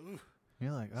you gotta, ooh.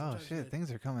 You're like, oh, shit,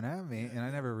 things are coming at me, and I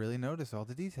never really noticed all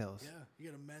the details. Yeah. You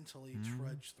gotta mentally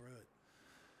trudge through it.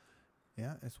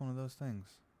 Yeah, it's one of those things.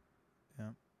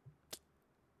 Yeah.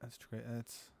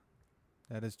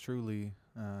 That is truly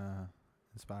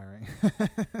inspiring.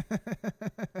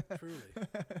 Truly.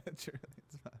 Truly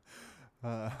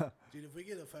inspiring. Dude, if we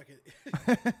get a fucking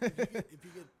if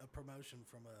you get a promotion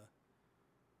from a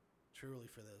Truly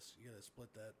for this, you gotta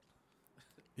split that.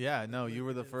 Yeah, no, you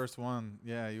were the first one.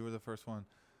 Yeah, you were the first one.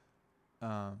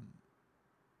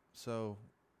 So,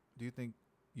 do you think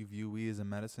you view weed as a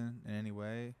medicine in any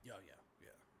way? Yeah.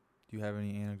 Do you have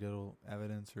any anecdotal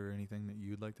evidence or anything that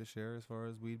you'd like to share as far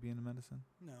as weed being a medicine?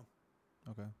 No.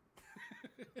 Okay.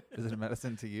 Is it a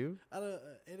medicine to you?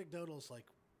 Anecdotals like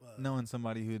knowing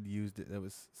somebody who had used it that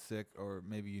was sick, or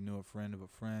maybe you knew a friend of a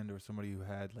friend, or somebody who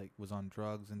had was on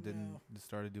drugs and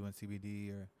started doing CBD,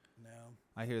 or no.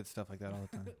 I hear stuff like that all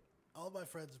the time. All of my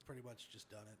friends have pretty much just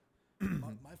done it.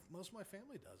 Most of my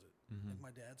family does it. Mm-hmm. Like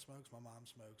my dad smokes, my mom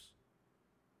smokes.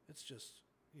 It's just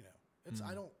it's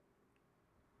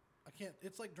I can't.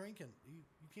 It's like drinking.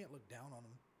 You can't look down on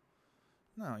them.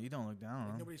 No, you don't look down on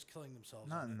them. Nobody's killing themselves.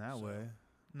 Not in that way.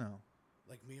 No.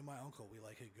 Like me and my uncle, we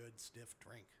like a good stiff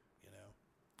drink,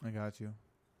 I got you.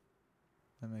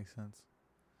 That makes sense.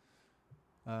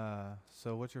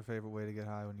 So what's your favorite way to get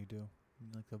high when you do?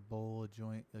 Like a bowl, a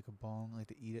joint, like a bong, like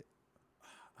to eat it?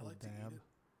 I like to eat it.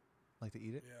 Like to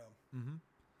eat it? Yeah. Mm-hmm.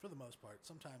 For the most part.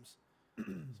 Sometimes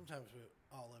we've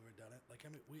all ever done it. Like,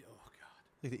 oh God.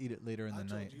 Like to eat it later in the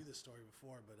night. I've told you this story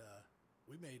before, but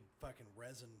we made fucking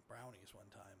resin brownies one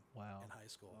time. Wow. In high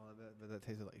school. Oh, but that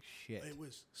tasted like shit. It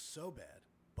was so bad,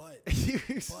 but you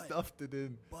stuffed it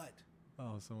in. But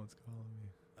oh, someone's calling me.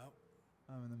 Oh,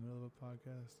 I'm in the middle of a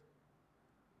podcast.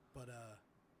 But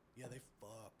yeah, they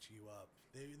fucked you up.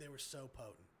 They were so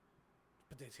potent,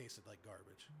 but they tasted like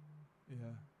garbage.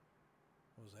 Yeah.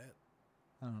 What was that?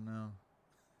 I don't know.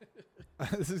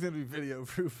 This is gonna be video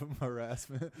proof of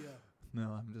harassment. Yeah.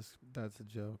 No, that's a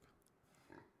joke.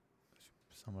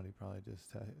 Somebody probably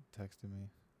just texted me.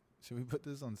 Should we put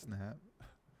this on Snap?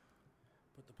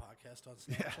 Put the podcast on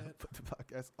Snapchat? Yeah, put the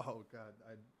podcast. Oh, God.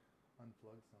 I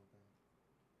unplugged something.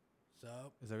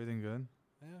 So? Is everything good?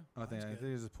 Yeah. I think I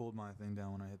just pulled my thing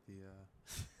down when I hit the...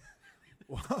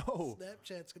 Whoa!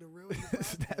 Snapchat's going to ruin your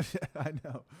podcast. Snapchat, I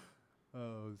know.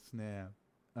 Oh,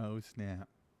 snap.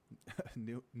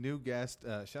 New guest.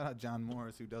 Shout out John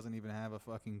Morris, who doesn't even have a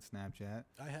fucking Snapchat.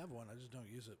 I have one. I just don't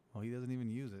use it. Well, he doesn't even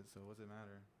use it, so what's it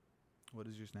matter? What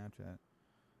is your Snapchat?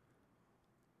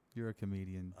 You're a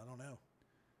comedian. I don't know.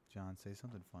 John, say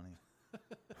something funny.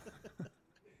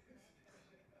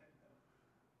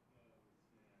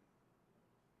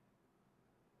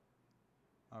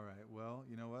 All right. Well,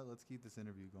 you know what? Let's keep this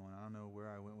interview going. I don't know where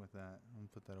I went with that. I'm going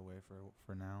to put that away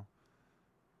for now.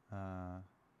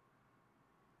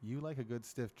 You like a good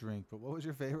stiff drink, but what was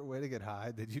your favorite way to get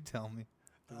high? Did you tell me?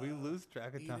 Did we lose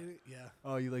track of time? Yeah.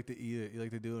 Oh, you like to eat it. You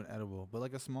like to do an edible, but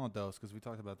like a small dose, because we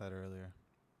talked about that earlier.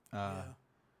 Yeah.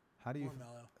 How do you? More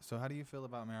mellow. So how do you feel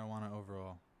about marijuana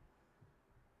overall?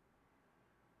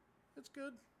 It's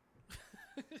good.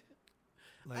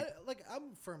 I'm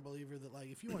a firm believer that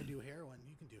if you want to do heroin,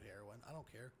 you can do heroin. I don't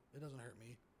care. It doesn't hurt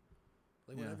me.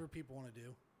 Whatever people want to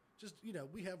do. Just,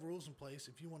 we have rules in place.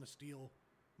 If you want to steal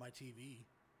my TV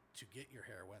to get your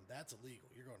heroin, that's illegal.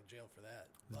 You're going to jail for that.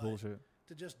 It's bullshit.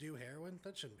 To just do heroin,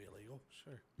 that shouldn't be illegal.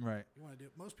 Sure. Right. You want to do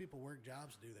it. Most people work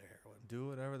jobs to do their heroin. Do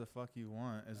whatever the fuck you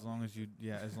want as long as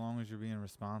you're being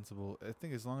responsible. I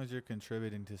think as long as you're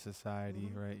contributing to society,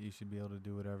 right, you should be able to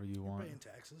do whatever you want. Paying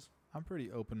taxes. I'm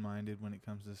pretty open-minded when it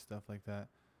comes to stuff like that.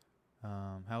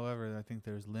 However, I think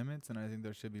there's limits, and I think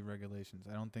there should be regulations.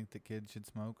 I don't think that kids should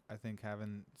smoke. I think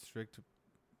having strict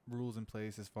rules in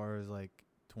place as far as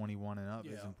 21 and up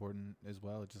is important as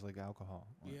well, just like alcohol.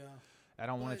 Yeah. I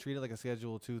don't want to treat it like a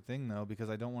Schedule 2 thing, though, because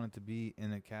I don't want it to be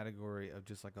in a category of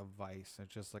just like a vice or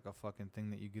just like a fucking thing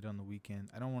that you get on the weekend.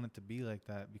 I don't want it to be like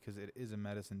that because it is a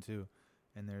medicine, too,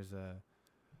 and there's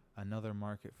another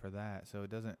market for that. So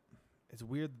it's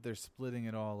weird that they're splitting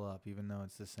it all up, even though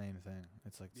it's the same thing.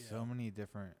 It's so many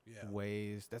different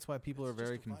ways. That's why people are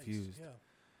very confused. Yeah.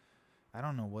 I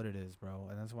don't know what it is, bro,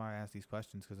 and that's why I ask these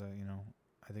questions, because I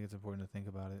think it's important to think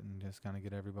about it and just kind of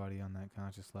get everybody on that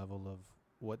conscious level of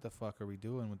what the fuck are we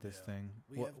doing with this thing?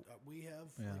 We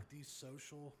have these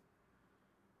social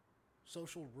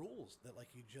rules that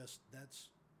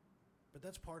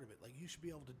that's part of it. You should be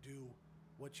able to do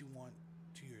what you want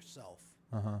to yourself.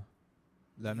 Uh-huh.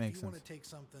 That makes sense. If you want to take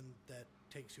something that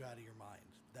takes you out of your mind,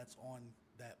 that's on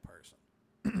that person.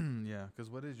 Yeah, because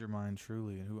what is your mind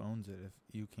truly, and who owns it? If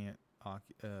you can't,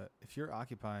 if you're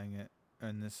occupying it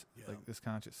in this like this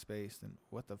conscious space, then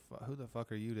what the who the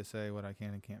fuck are you to say what I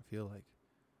can and can't feel like?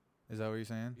 Is that what you're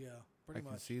saying? Yeah, pretty much.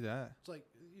 I can see that. It's like,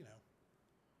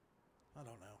 I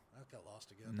don't know. I got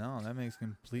lost again. No, that makes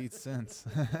complete sense.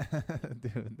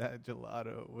 Dude, that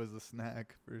gelato was a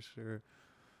snack for sure.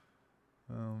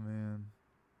 Oh, man.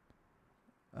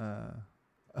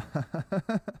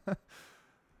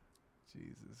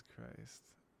 Jesus Christ.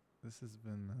 This has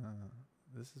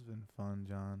been fun,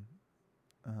 John.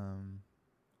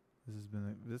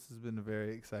 This has been a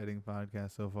very exciting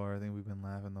podcast so far. I think we've been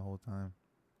laughing the whole time.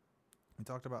 We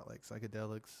talked about like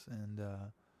psychedelics and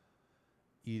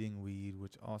eating weed,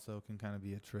 which also can kind of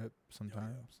be a trip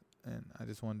sometimes. And I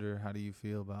just wonder, how do you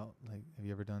feel about, like, have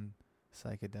you ever done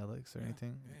psychedelics or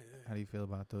anything? Yeah. How do you feel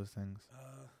about those things?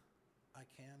 I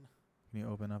can. Can you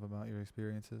open up about your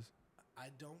experiences? I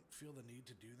don't feel the need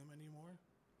to do them anymore.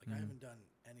 Like, I haven't done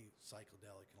any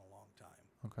psychedelic in a long time.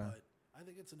 Okay. But I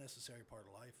think it's a necessary part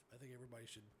of life. I think everybody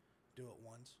should do it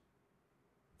once.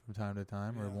 From time to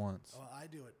time or once? I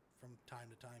do it from time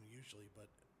to time usually, but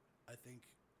I think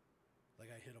like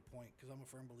I hit a point, because I'm a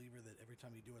firm believer that every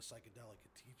time you do a psychedelic,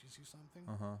 it teaches you something.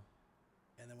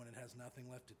 And then when it has nothing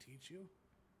left to teach you,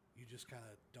 you just kind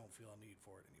of don't feel a need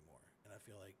for it anymore. And I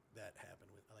feel like that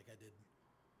happened with, like I did,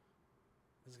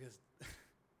 this is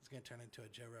going to turn into a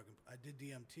Joe Rogan. I did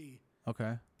DMT.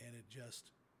 Okay. And it just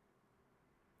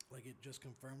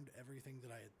confirmed everything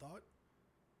that I had thought.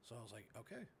 So I was like,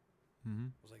 okay. I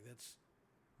was like, that's...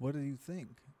 What do you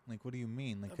think? Like, what do you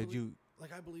mean? Like,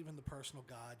 I believe in the personal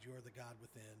God. You're the God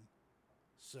within.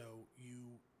 So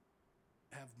you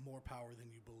have more power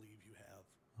than you believe you have.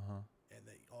 And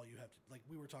that all you have to, like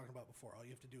we were talking about before, all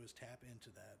you have to do is tap into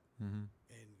that.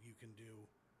 And you can do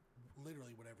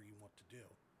literally whatever you want to do.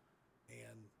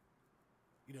 And,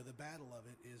 the battle of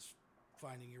it is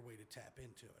finding your way to tap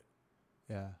into it.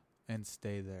 Yeah. And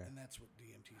stay there. And that's what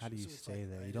DMT is. How do you stay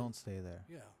there? You don't stay there.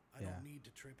 Yeah. I don't need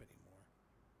to trip anymore.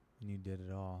 And you did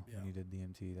it all when you did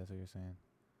DMT. That's what you're saying.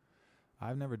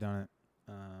 I've never done it.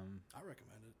 I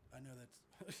recommend it. I know that's...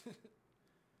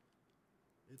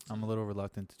 I'm a little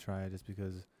reluctant to try it just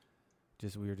because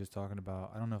we were just talking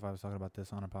about... I don't know if I was talking about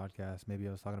this on a podcast. Maybe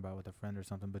I was talking about it with a friend or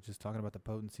something, but just talking about the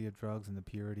potency of drugs and the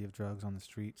purity of drugs on the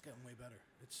street. It's getting way better.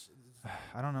 It's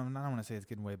I don't know. I don't want to say it's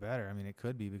getting way better. I mean, it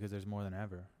could be because there's more than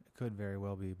ever. It could very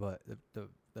well be. But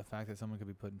the fact that someone could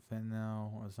be putting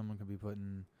fentanyl or someone could be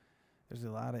putting... There's a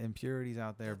lot of impurities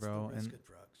out there, that's bro. The risk and of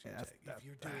drugs. If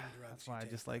you're doing drugs, that's why I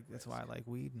just like. That's why I like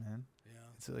weed, man. Yeah.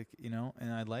 It's like,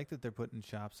 and I like that they're putting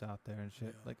shops out there and shit.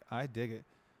 Yeah. Like, I dig it.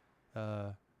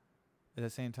 At the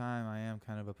same time, I am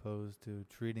kind of opposed to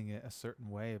treating it a certain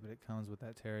way, but it comes with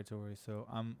that territory. So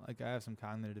I'm like, I have some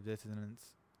cognitive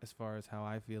dissonance as far as how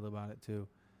I feel about it too,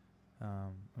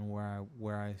 and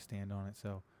where I stand on it.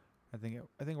 So I think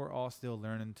we're all still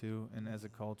learning too, and as a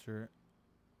culture,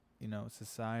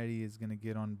 society is going to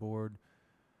get on board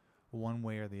one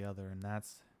way or the other, and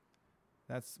that's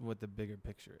what the bigger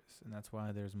picture is, and that's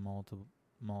why there's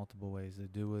multiple ways to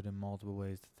do it and multiple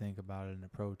ways to think about it and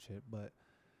approach it. But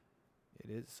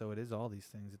it is all these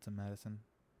things. It's a medicine.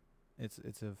 It's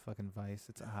a fucking vice.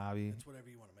 It's a hobby. It's whatever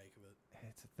you want to make of it.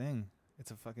 It's a thing. It's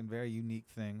a fucking very unique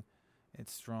thing.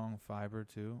 It's strong fiber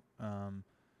too.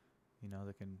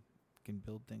 That can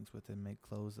build things with it and make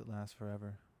clothes that last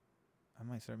forever. I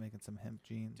might start making some hemp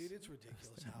jeans. Dude, it's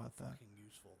ridiculous how fucking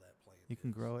useful that plant is. You can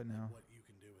grow it now. What you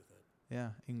can do with it. Yeah,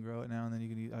 you can grow it now, and then you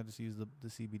can I'll just use the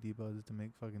CBD buds to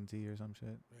make fucking tea or some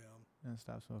shit. Yeah. And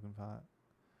stop smoking pot.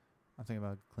 I'm thinking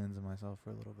about cleansing myself for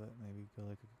a little bit. Maybe go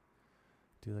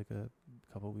do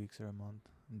a couple weeks or a month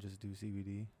and just do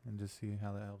CBD and just see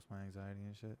how that helps my anxiety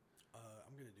and shit.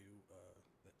 I'm going to do that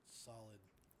solid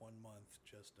 1 month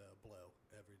just blow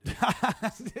every day.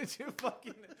 Did you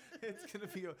fucking...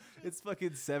 It's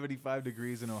fucking 75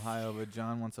 degrees in Ohio, but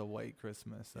John wants a white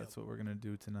Christmas. That's what we're going to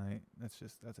do tonight. That's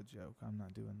a joke. I'm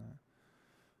not doing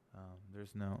that.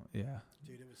 There's no... Yeah.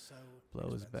 Dude, it was so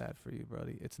Blow expensive. Is bad for you,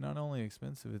 buddy. It's not only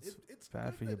expensive, it's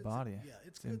bad for your body.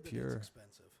 It's impure. It's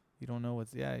expensive. You don't know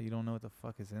what the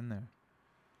fuck is in there.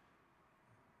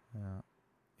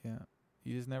 Yeah.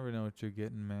 You just never know what you're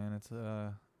getting, man.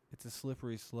 It's a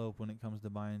slippery slope when it comes to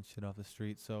buying shit off the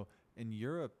street. So in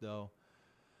Europe, though,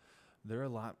 they're a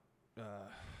lot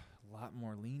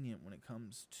more lenient when it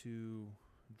comes to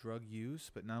drug use,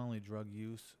 but not only drug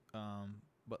use,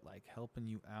 but like helping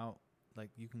you out.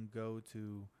 Like you can go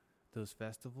to those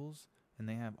festivals and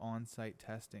they have on-site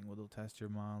testing where they'll test your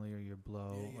Molly or your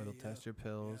blow or they'll test your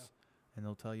pills. and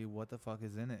they'll tell you what the fuck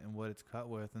is in it and what it's cut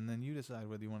with, and then you decide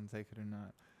whether you want to take it or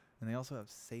not. And they also have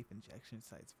safe injection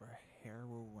sites for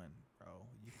heroin, bro.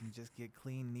 You can just get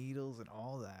clean needles and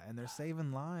all that, and they're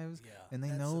saving lives. Yeah, and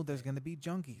they know there's going to be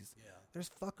junkies. Yeah. There's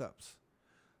fuck-ups.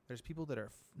 There's people that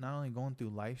are not only going through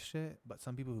life shit, but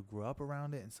some people who grew up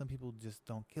around it, and some people just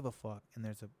don't give a fuck. And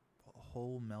there's a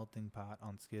whole melting pot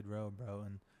on Skid Row, bro.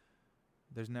 And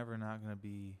there's never not going to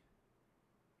be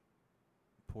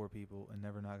poor people and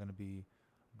never not going to be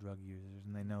drug users.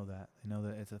 And they know that. They know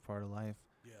that it's a part of life.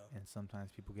 Yeah. And sometimes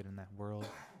people get in that world.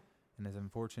 And as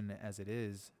unfortunate as it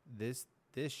is, this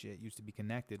shit used to be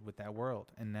connected with that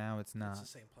world. And now it's not. It's the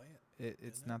same plant.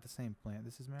 It's not the same plant.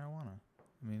 This is marijuana.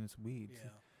 I mean, it's weed. Yeah.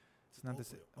 It's not the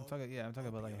same. I'm talking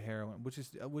about like heroin, which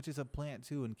is a plant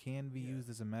too, and can be used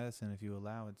as a medicine if you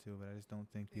allow it to. But I just don't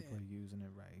think people are using it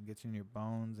right. It gets in your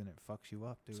bones and it fucks you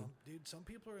up, dude. Some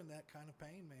people are in that kind of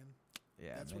pain, man.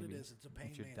 Yeah, that's what it is. It's a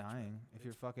pain. If you're dying, if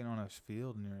you're fucking on a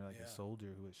field and you're like a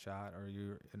soldier who was shot, or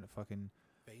you're in a fucking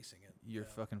facing it, you're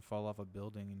fucking fall off a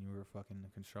building and you were a fucking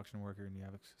construction worker and you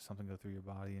have something go through your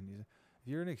body, and if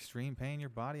you're in extreme pain, your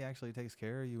body actually takes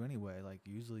care of you anyway. Like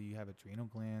usually you have adrenal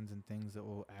glands and things that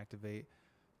will activate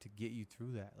to get you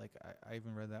through that. Like I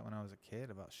even read that when I was a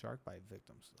kid about shark bite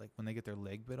victims. Like when they get their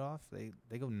leg bit off, they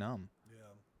go numb. Yeah.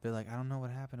 They're like, I don't know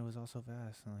what happened. It was all so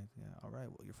fast. I'm like, yeah, all right.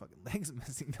 Well, your fucking leg's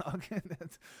missing, dog.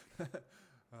 That's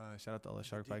shout out to all the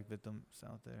shark bite victims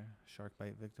out there. Shark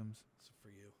bite victims. It's for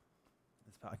you.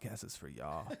 This podcast is for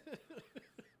y'all.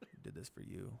 Did this for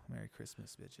you. Merry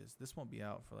Christmas, bitches. This won't be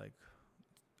out for like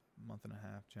a month and a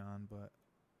half, John, but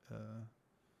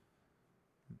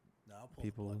no, I'll pull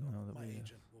people the plug know that my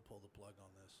agent will pull the plug on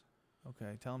this.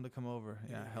 Okay, tell him to come over.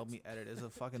 Yeah, help me edit. It's a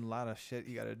fucking lot of shit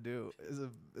you got to do.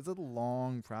 It's a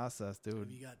long process, dude.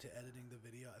 When you got to editing the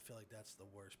video, I feel like that's the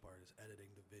worst part is editing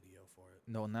the video for it.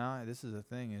 No, now this is the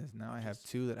thing is now I have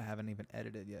 2 that I haven't even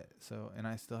edited yet. So, and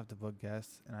I still have to book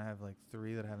guests, and I have like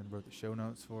 3 that I haven't wrote the show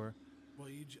notes for. Well,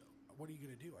 what are you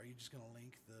gonna do? Are you just gonna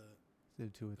link the do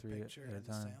 2 or 3 picture at a and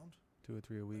time? The sound? 2 or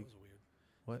 3 a week. That was weird.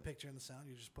 What? The picture and the sound.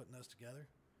 You're just putting those together.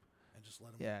 And just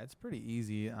let them. Yeah, it's pretty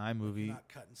easy. iMovie. You're not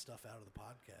cutting stuff out of the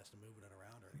podcast and moving it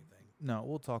around or anything. No,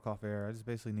 we'll talk off air. I just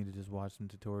basically need to just watch some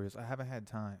tutorials. I haven't had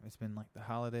time. It's been like the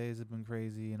holidays have been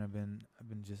crazy, and I've been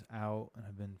just out, and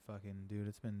I've been fucking, dude.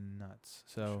 It's been nuts.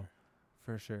 So,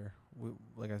 for sure.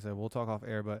 Like I said, we'll talk off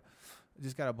air, but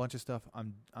just got a bunch of stuff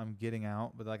I'm getting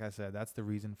out. But like I said, that's the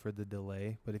reason for the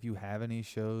delay. But if you have any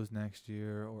shows next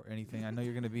year or anything, I know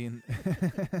you're gonna be in.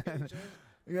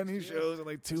 You got any shows in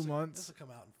like 2 months? This will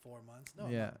come out in 4 months. No,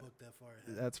 I'm not booked that far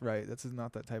ahead. That's right. This is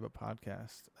not that type of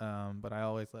podcast. But I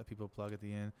always let people plug at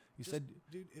the end. You said,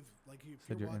 dude, if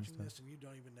you're watching this and you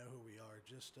don't even know who we are,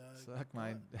 just suck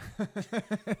my.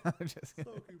 I'm just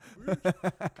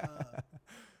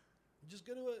just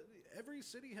go to every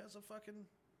city has a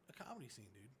comedy scene,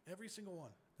 dude. Every single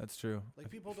one. That's true. Like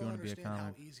people don't understand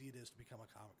how easy it is to become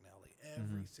a comic now. Like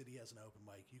every city has an open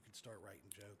mic. You can start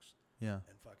writing jokes. Yeah.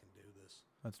 And fucking do this.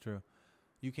 That's true.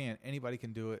 You can. Anybody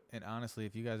can do it. And honestly,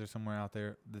 if you guys are somewhere out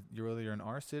there, whether you're in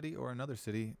our city or another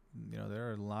city, there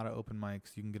are a lot of open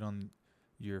mics. You can get on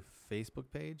your Facebook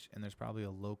page, and there's probably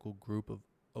a local group of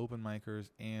open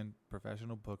micers and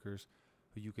professional bookers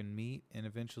who you can meet and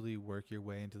eventually work your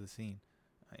way into the scene.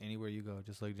 Anywhere you go,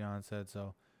 just like John said.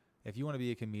 So if you want to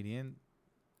be a comedian,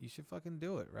 you should fucking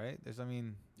do it, right? There's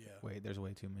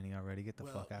way too many already. Get the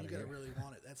fuck out of here. You gotta really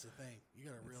want it. That's the thing. You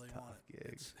gotta really want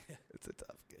it. It's a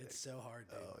tough gig. It's so hard,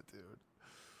 dude. Oh, dude.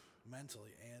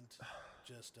 Mentally and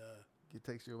just it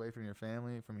takes you away from your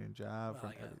family, from your job,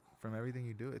 from everything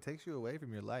you do. It takes you away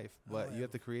from your life, but you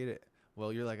have to create it.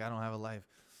 Well, you're like, I don't have a life,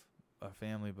 a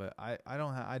family, but I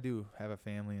don't. I do have a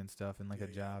family and stuff, and like a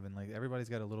job, and like everybody's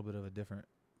got a little bit of a different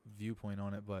viewpoint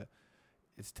on it, but.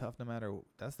 It's tough no matter.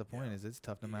 That's the point. Is it's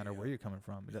tough no matter where you're coming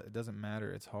from. It doesn't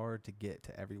matter. It's hard to get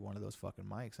to every one of those fucking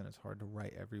mics, and it's hard to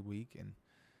write every week. And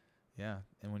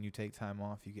and when you take time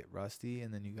off, you get rusty,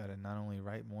 and then you got to not only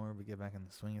write more, but get back in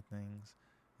the swing of things.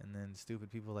 And then stupid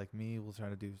people like me will try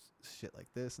to do shit like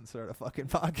this and start a fucking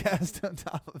podcast on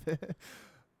top of it.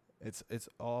 It's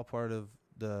all part of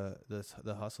the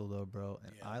hustle, though, bro.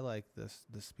 And I like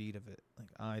the speed of it. Like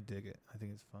I dig it. I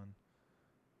think it's fun.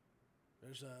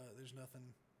 There's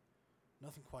nothing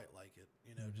quite like it,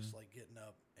 just like getting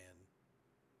up and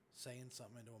saying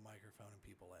something into a microphone and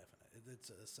people laughing at it. It's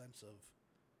a sense of,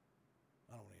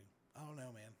 I don't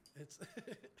know, man. It's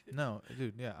no,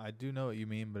 dude. Yeah, I do know what you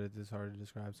mean, but it's hard to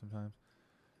describe sometimes.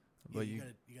 But you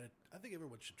gotta. I think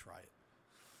everyone should try it.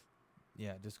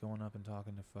 Yeah, just going up and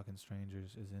talking to fucking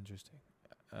strangers is interesting.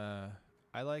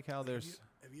 I like how there's.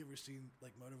 Have you ever seen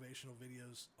like motivational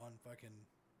videos on fucking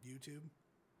YouTube.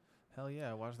 Hell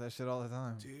yeah, I watch that shit all the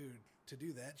time. Dude, to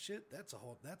do that shit, that's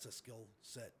a skill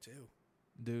set too.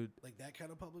 Dude. Like that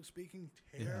kind of public speaking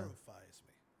terrifies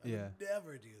me. I would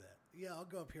never do that. Yeah, I'll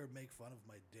go up here and make fun of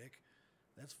my dick.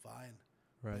 That's fine.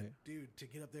 Right. But, dude, to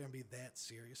get up there and be that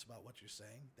serious about what you're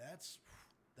saying, that's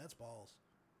balls.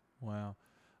 Wow.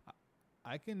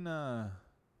 I can I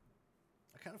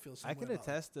kind of feel I can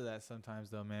attest to that sometimes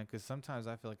though, man, cuz sometimes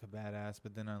I feel like a badass,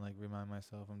 but then I like remind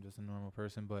myself I'm just a normal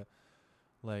person, but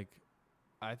like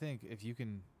I think if you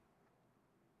can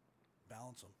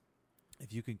balance them.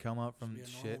 If you can come up from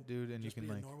shit, dude, and you can be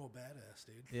a normal badass,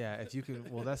 dude. Yeah, if you can,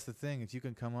 well, that's the thing. If you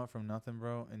can come up from nothing,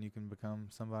 bro, and you can become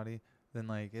somebody, then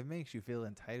like it makes you feel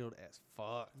entitled as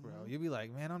fuck, bro. Mm-hmm. You'll be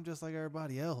like, man, I'm just like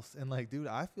everybody else, and like, dude,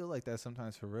 I feel like that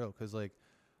sometimes for real, cause like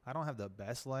I don't have the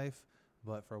best life,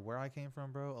 but for where I came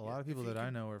from, bro, a lot of people that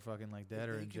I know are fucking like dead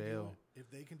or in jail.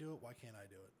 If they can do it, why can't I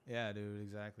do it? Yeah, dude,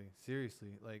 exactly.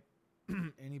 Seriously, like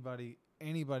anybody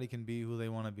can be who they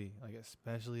want to be, like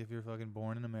especially if you're fucking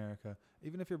born in America,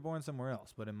 even if you're born somewhere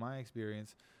else. But in my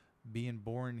experience, being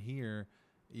born here,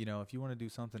 you know, if you want to do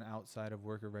something outside of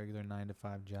work a regular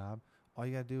 9-to-5 job, all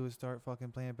you gotta do is start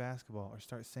fucking playing basketball or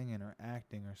start singing or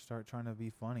acting or start trying to be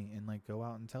funny and like go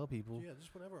out and tell people. Yeah,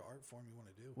 just whatever art form you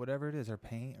want to do. Whatever it is, or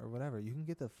paint or whatever, you can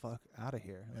get the fuck out of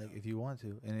here, like if you want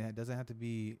to, and it doesn't have to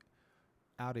be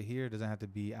out of here. It doesn't have to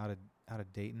be out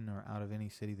of Dayton or out of any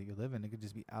city that you live in. It could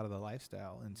just be out of the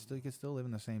lifestyle, and still you could still live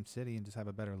in the same city and just have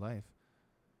a better life.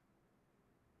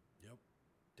 Yep.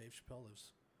 Dave Chappelle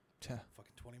lives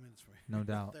fucking 20 minutes from here. No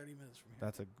doubt. 30 minutes from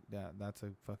here. That's a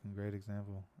fucking great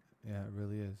example. Yeah, it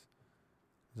really is.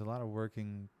 There's a lot of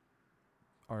working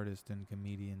artists and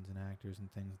comedians and actors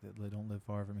and things that don't live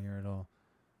far from here at all,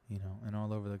 you know, and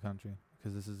all over the country,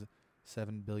 because this is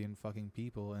 7 billion fucking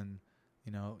people, and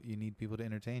you know, you need people to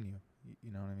entertain you.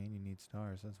 You know what I mean? You need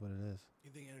stars. That's what it is. You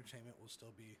think entertainment will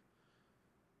still be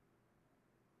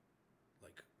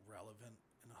like relevant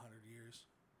in 100 years?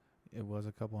 It was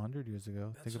a couple hundred years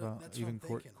ago. Think about even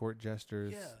court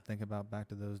jesters. Yeah. Think about back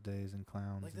to those days and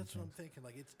clowns. Like that's what I'm thinking.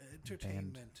 Like it's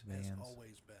entertainment has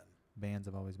always been. Bands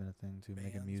have always been a thing too.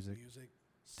 Making music,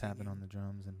 tapping on the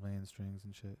drums and playing strings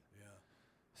and shit. Yeah.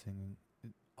 Singing.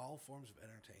 All forms of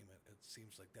entertainment. It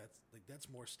seems like that's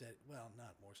more steady. Well,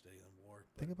 not more steady than war.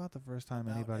 Think about the first time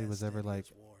anybody was ever like.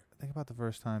 Think about the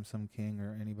first time some king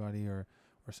or anybody or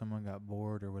someone got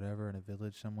bored or whatever in a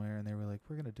village somewhere, and they were like,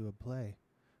 "We're gonna do a play."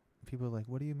 And people are like,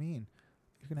 "What do you mean?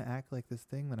 You're gonna act like this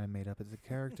thing that I made up as a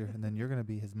character, and then you're gonna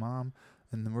be his mom,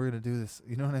 and then we're gonna do this."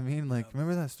 You know what I mean? Like,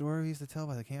 remember that story we used to tell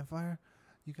by the campfire?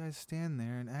 You guys stand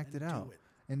there and act it out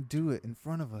and do it in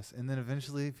front of us, and then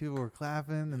eventually people were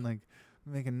clapping and like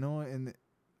making noise, and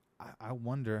I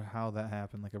wonder how that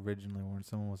happened, like originally when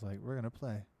someone was like, "We're gonna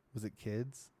play." Was it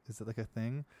kids? Is it like a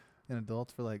thing? And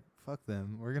adults were like, "Fuck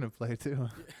them, we're gonna play too."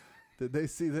 Did they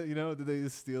see that? You know, did they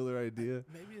just steal their idea?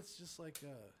 Maybe it's just like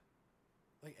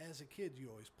as a kid you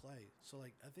always play. So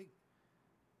like I think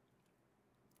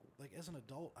like as an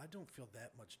adult I don't feel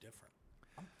that much different.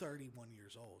 I'm 31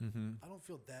 years old. Mm-hmm. I don't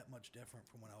feel that much different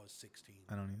from when I was 16.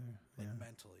 I don't either. Like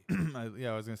mentally.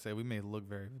 I was going to say, we may look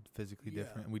very physically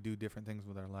different. We do different things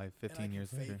with our life 15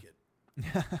 years later. Fake it.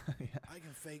 I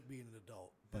can fake being an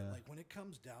adult. But like when it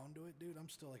comes down to it, dude, I'm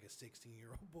still like a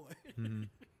 16-year-old boy. Mm-hmm.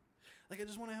 Like I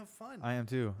just want to have fun. I am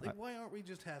too. Like why aren't we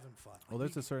just having fun? Well,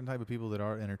 there's a certain type of people that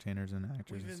are entertainers and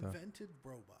actors. We've and stuff. invented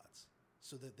robots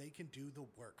so that they can do the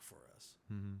work for us.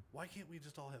 Mm-hmm. Why can't we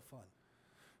just all have fun?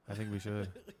 I think we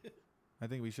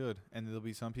should. And there'll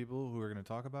be some people who are going to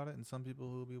talk about it and some people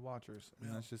who will be watchers.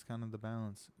 And that's just kind of the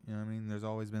balance. You know what I mean? There's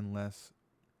always been less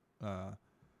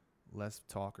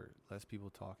people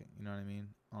talking, you know what I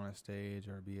mean? On a stage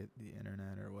or be it the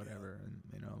internet or whatever. Yeah. And,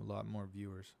 you know, a lot more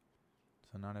viewers.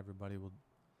 So not everybody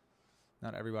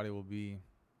will be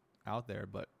out there,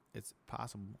 but it's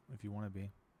possible if you want to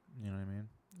be. You know what I mean?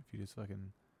 If you just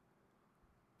fucking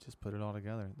just put it all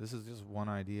together. This is just one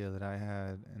idea that I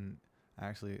had, and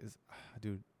actually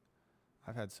dude,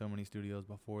 I've had so many studios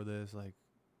before this, like,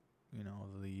 you know,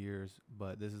 over the years,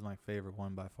 but this is my favorite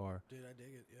one by far. Dude, I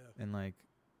dig it, yeah. And like,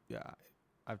 yeah,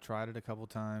 I've tried it a couple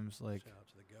times, like. Shout out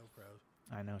to the GoPro.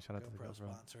 I know, shout out to the GoPro.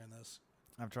 Sponsoring this.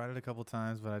 I've tried it a couple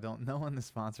times, but no one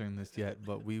is sponsoring this yet.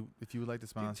 But if you would like to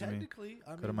sponsor me,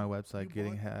 go to my website,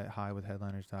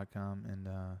 gettinghighwithheadliners.com, and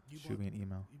shoot me an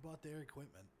email. You bought their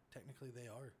equipment. Technically, they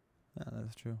are. Yeah,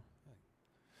 that's true.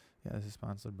 Yeah, this is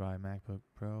sponsored by MacBook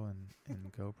Pro and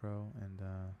GoPro and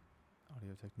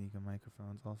Audio-Technica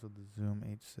microphones. Also the Zoom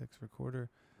H6 recorder.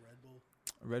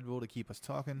 Red Bull to keep us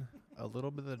talking. A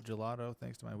little bit of gelato,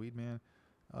 thanks to my weed man.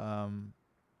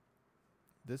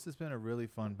 This has been a really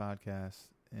fun podcast,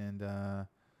 and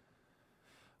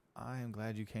I am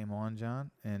glad you came on,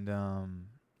 John, and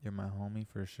you're my homie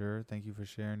for sure. Thank you for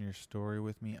sharing your story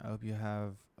with me. I hope you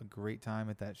have a great time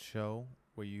at that show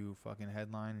where you fucking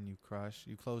headline and you crush.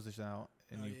 You close this out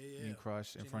and you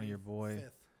crush in front of your boy.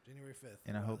 January 5th.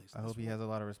 And I hope he has a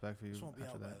lot of respect for you this won't be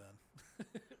after out that. By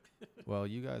then. Well,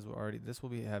 you guys will already. This will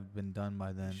have been done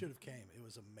by then. You should have came. It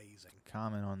was amazing.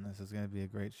 Comment on this. It's going to be a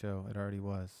great show. It already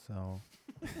was. So.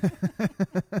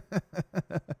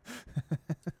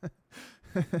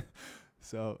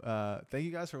 So thank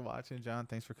you guys for watching, John.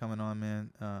 Thanks for coming on,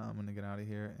 man. I'm gonna get out of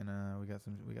here, and we got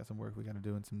some work we gotta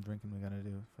do and some drinking we gotta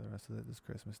do for the rest of this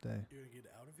Christmas day. You're gonna get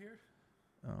out of here?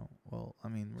 Oh well, I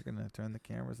mean we're gonna turn the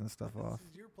cameras and stuff off. This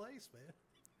is your place, man.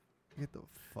 Get the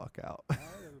fuck out. All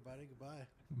right, everybody. Goodbye.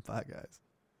 Bye, guys.